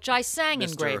Arigato, which I sang in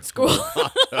Mr. grade school.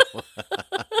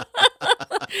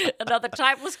 Another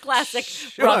timeless classic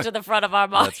Sure. brought to the front of our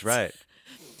minds. That's right.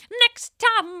 Next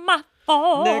time I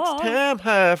fall. Next time,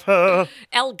 have her.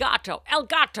 El Gato. El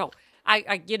Gato.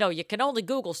 You can only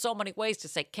Google so many ways to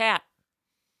say cat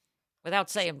without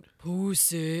saying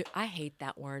pussy. I hate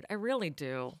that word. I really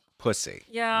do. Pussy.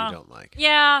 Yeah. You don't like.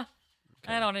 Yeah.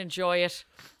 I don't enjoy it.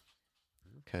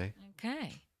 Okay.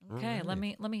 Okay. Let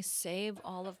me save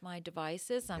all of my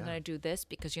devices. I'm going to do this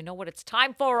because you know what it's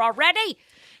time for already?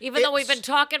 Even though we've been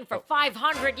talking for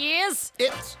 500 years.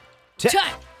 It's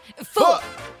Time for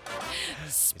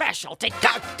specialty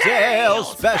cocktail,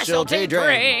 specialty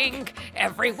drink.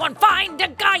 Everyone find a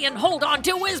guy and hold on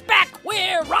to his back.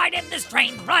 We're riding this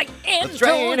train right into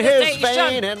Strain the his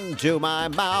station. vein into my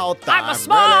mouth. I'm a really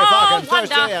small fucking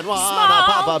thirsty wonder, and wanna small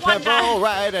pop a wonder. pimple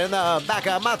right in the back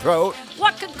of my throat.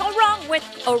 What could go wrong with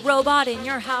a robot in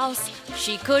your house?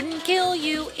 She couldn't kill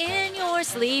you in your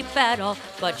sleep at all,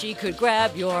 but she could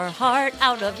grab your heart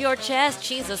out of your chest.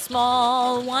 She's a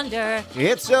small wonder.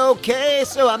 It's okay,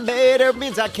 so I made her.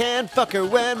 Means I can't fuck her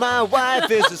when my wife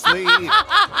is asleep.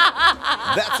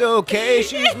 That's okay,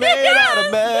 she's made out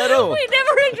of metal. We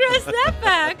never addressed that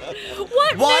fact.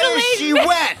 What Why is middle-aged she man-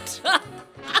 wet?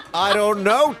 I don't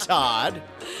know, Todd.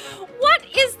 What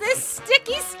is this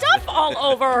sticky stuff all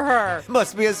over her?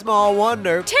 Must be a small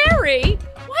wonder. Terry,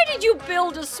 why did you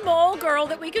build a small girl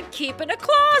that we could keep in a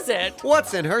closet?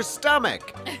 What's in her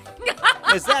stomach?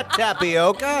 Is that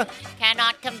tapioca?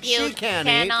 Cannot compute. She can't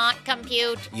Cannot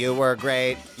compute. You were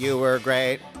great. You were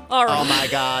great. All right. Oh my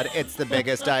God, it's the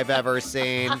biggest I've ever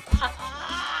seen.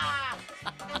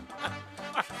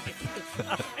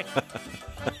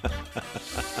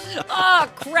 Oh,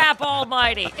 crap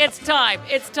almighty. It's time.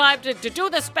 It's time to do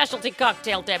the specialty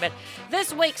cocktail, damn it.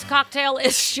 This week's cocktail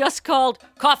is just called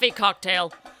Coffee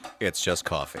Cocktail. It's just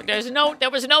coffee. There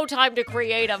was no time to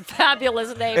create a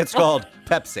fabulous name. It's called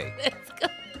Pepsi.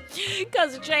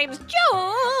 Because James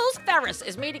Jules Ferris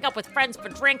is meeting up with friends for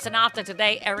drinks, and after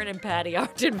today, Erin and Patty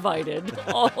aren't invited.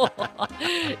 Oh,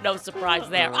 no surprise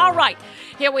there. All right,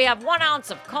 here we have 1 ounce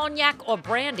of cognac or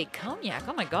brandy. Cognac,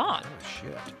 oh my God.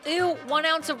 Shit. Ew, 1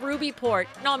 ounce of ruby port.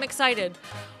 No, I'm excited.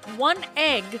 1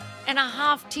 egg and a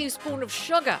half teaspoon of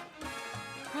sugar.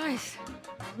 Right.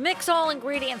 Mix all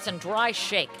ingredients and dry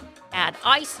shake. Add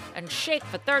ice and shake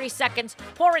for 30 seconds.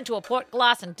 Pour into a port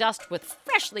glass and dust with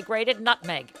freshly grated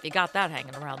nutmeg. You got that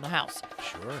hanging around the house.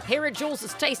 Sure. Here are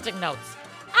Jules' tasting notes.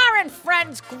 Aren't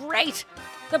friends great?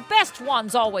 The best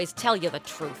ones always tell you the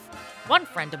truth. One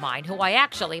friend of mine, who I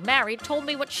actually married, told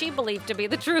me what she believed to be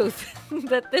the truth.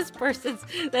 that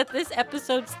this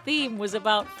episode's theme was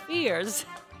about fears.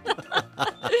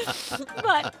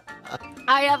 But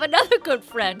I have another good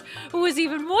friend who was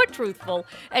even more truthful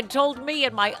and told me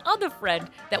and my other friend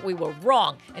that we were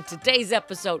wrong, and today's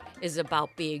episode is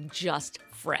about being just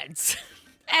friends.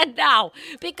 And now,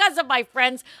 because of my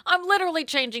friends, I'm literally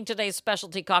changing today's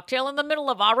specialty cocktail in the middle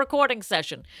of our recording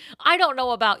session. I don't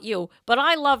know about you, but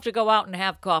I love to go out and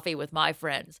have coffee with my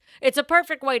friends. It's a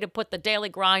perfect way to put the daily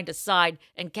grind aside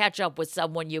and catch up with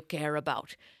someone you care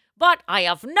about. But I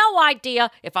have no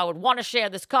idea if I would want to share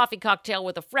this coffee cocktail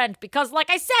with a friend because, like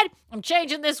I said, I'm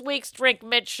changing this week's drink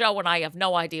mid-show and I have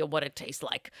no idea what it tastes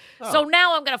like. So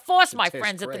now I'm going to force my tastes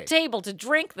friends at the great. table to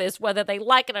drink this whether they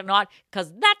like it or not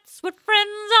because that's what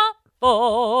friends are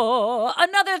for.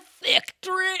 Another thick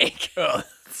drink. Oh,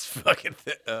 it's fucking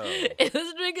thick. Oh.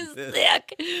 This drink is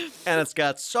thick. And it's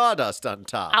got sawdust on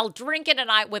top. I'll drink it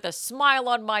with a smile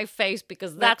on my face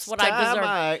because that's what Next I deserve.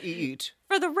 time I eat.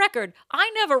 For the record, I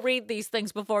never read these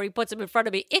things before he puts them in front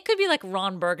of me. It could be like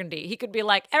Ron Burgundy. He could be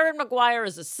like, Erin McGuire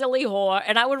is a silly whore,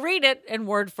 and I would read it in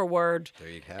word for word. There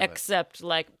you have it. Except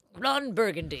like Ron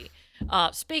Burgundy.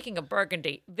 Speaking of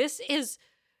Burgundy,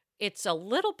 it's a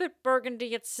little bit Burgundy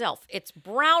itself. It's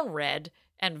brown red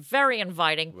and very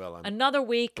inviting. Well, another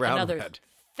week, brown another red.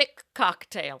 thick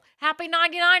cocktail. Happy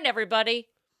 99, everybody.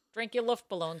 Drink your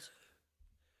Luftballons.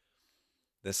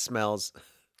 This smells.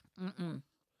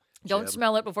 Don't Jim.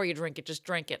 smell it before you drink it. Just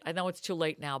drink it. I know it's too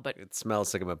late now, but It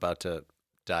smells like I'm about to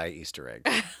die Easter egg.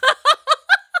 it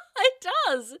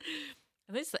does.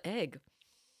 And it's the egg.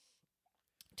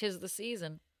 'Tis the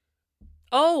season.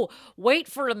 Oh, wait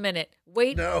for a minute.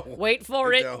 Wait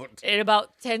for it. don't. In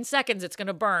about 10 seconds, it's going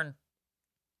to burn.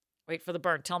 Wait for the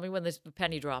burn. Tell me when this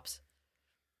penny drops.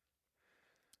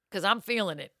 Because I'm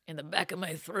feeling it in the back of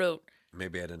my throat.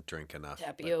 Maybe I didn't drink enough. but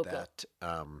Tapioca.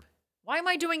 That, Why am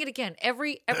I doing it again?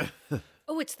 Every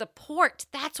oh, it's the port.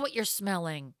 That's what you're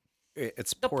smelling.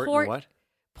 it's The port, port- and what?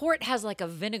 Port has like a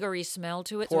vinegary smell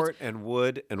to it. so Port and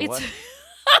wood and it's, what?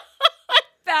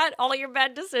 bad. All your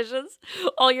bad decisions.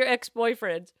 All your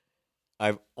ex-boyfriends.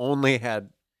 I've only had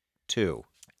 2.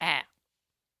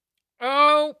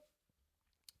 Oh,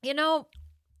 in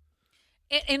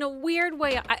a weird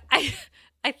way,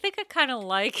 I think I kind of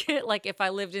like it. Like if I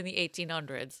lived in the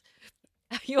 1800s.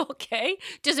 Are you okay?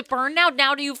 Does it burn now?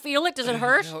 Now do you feel it? Does it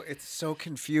hurt? No, it's so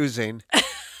confusing.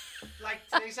 Like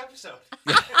today's episode.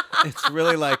 It's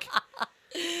really like,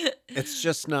 it's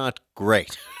just not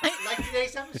great. Like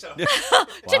today's episode.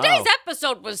 Today's Wow.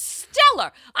 episode was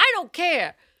stellar. I don't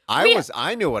care.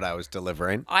 I knew what I was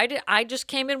delivering. I just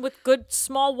came in with good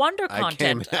small wonder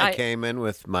content. I came in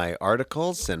with my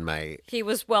articles and my He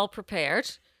was well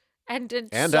prepared, and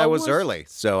and so I was early,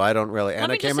 so I don't really. Let And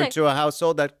me I just came say- into a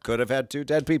household that could have had 2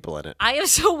 dead people in it. I am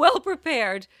so well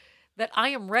prepared that I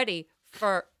am ready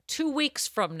for 2 weeks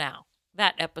from now.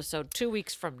 That episode, 2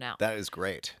 weeks from now. That is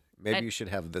great. Maybe And- you should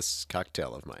have this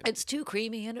cocktail of mine. It's too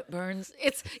creamy and it burns.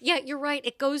 Yeah, you're right.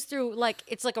 It goes through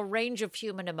it's like a range of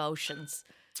human emotions.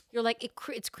 You're like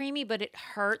it's creamy, but it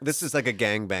hurts. This is like a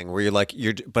gangbang where you're like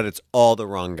but it's all the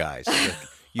wrong guys.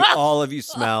 Like, all of you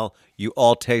smell. You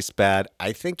all taste bad.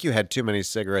 I think you had too many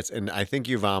cigarettes, and I think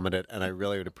you vomited. And I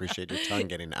really would appreciate your tongue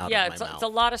getting out yeah, of my it's mouth. a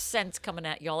lot of scents coming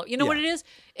at y'all. You know what Yeah. it is?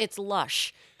 It's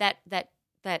Lush. That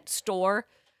store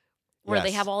where they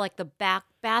Yes. have all like the bath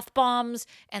bombs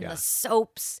and Yeah. the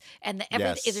soaps and the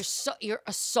everything. Yes. You're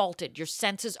assaulted. Your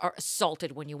senses are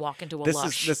assaulted when you walk into a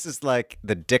Lush. This is like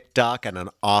the Dick Dock on an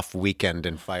off weekend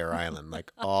in Fire Island.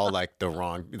 Like all like the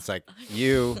wrong. It's like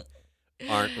you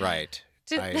aren't right.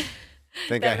 I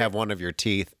think I have one of your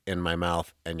teeth in my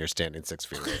mouth, and you're standing 6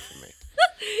 feet away from me.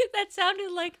 That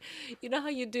sounded like, you know how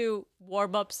you do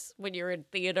warm-ups when you're in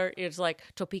theater? It's like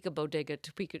Topeka Bodega,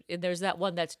 Topeka. And there's that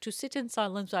one that's to sit in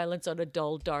silence on a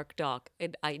dull, dark dock.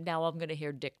 And now I'm going to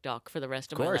hear Dick Dock for the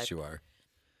rest of Of my life. course you are.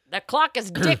 The clock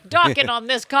is Dick Docking on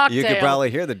this cocktail. You could probably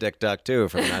hear the Dick Dock too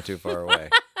from not too far away.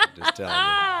 I'm just telling you.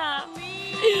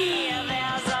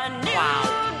 Wow.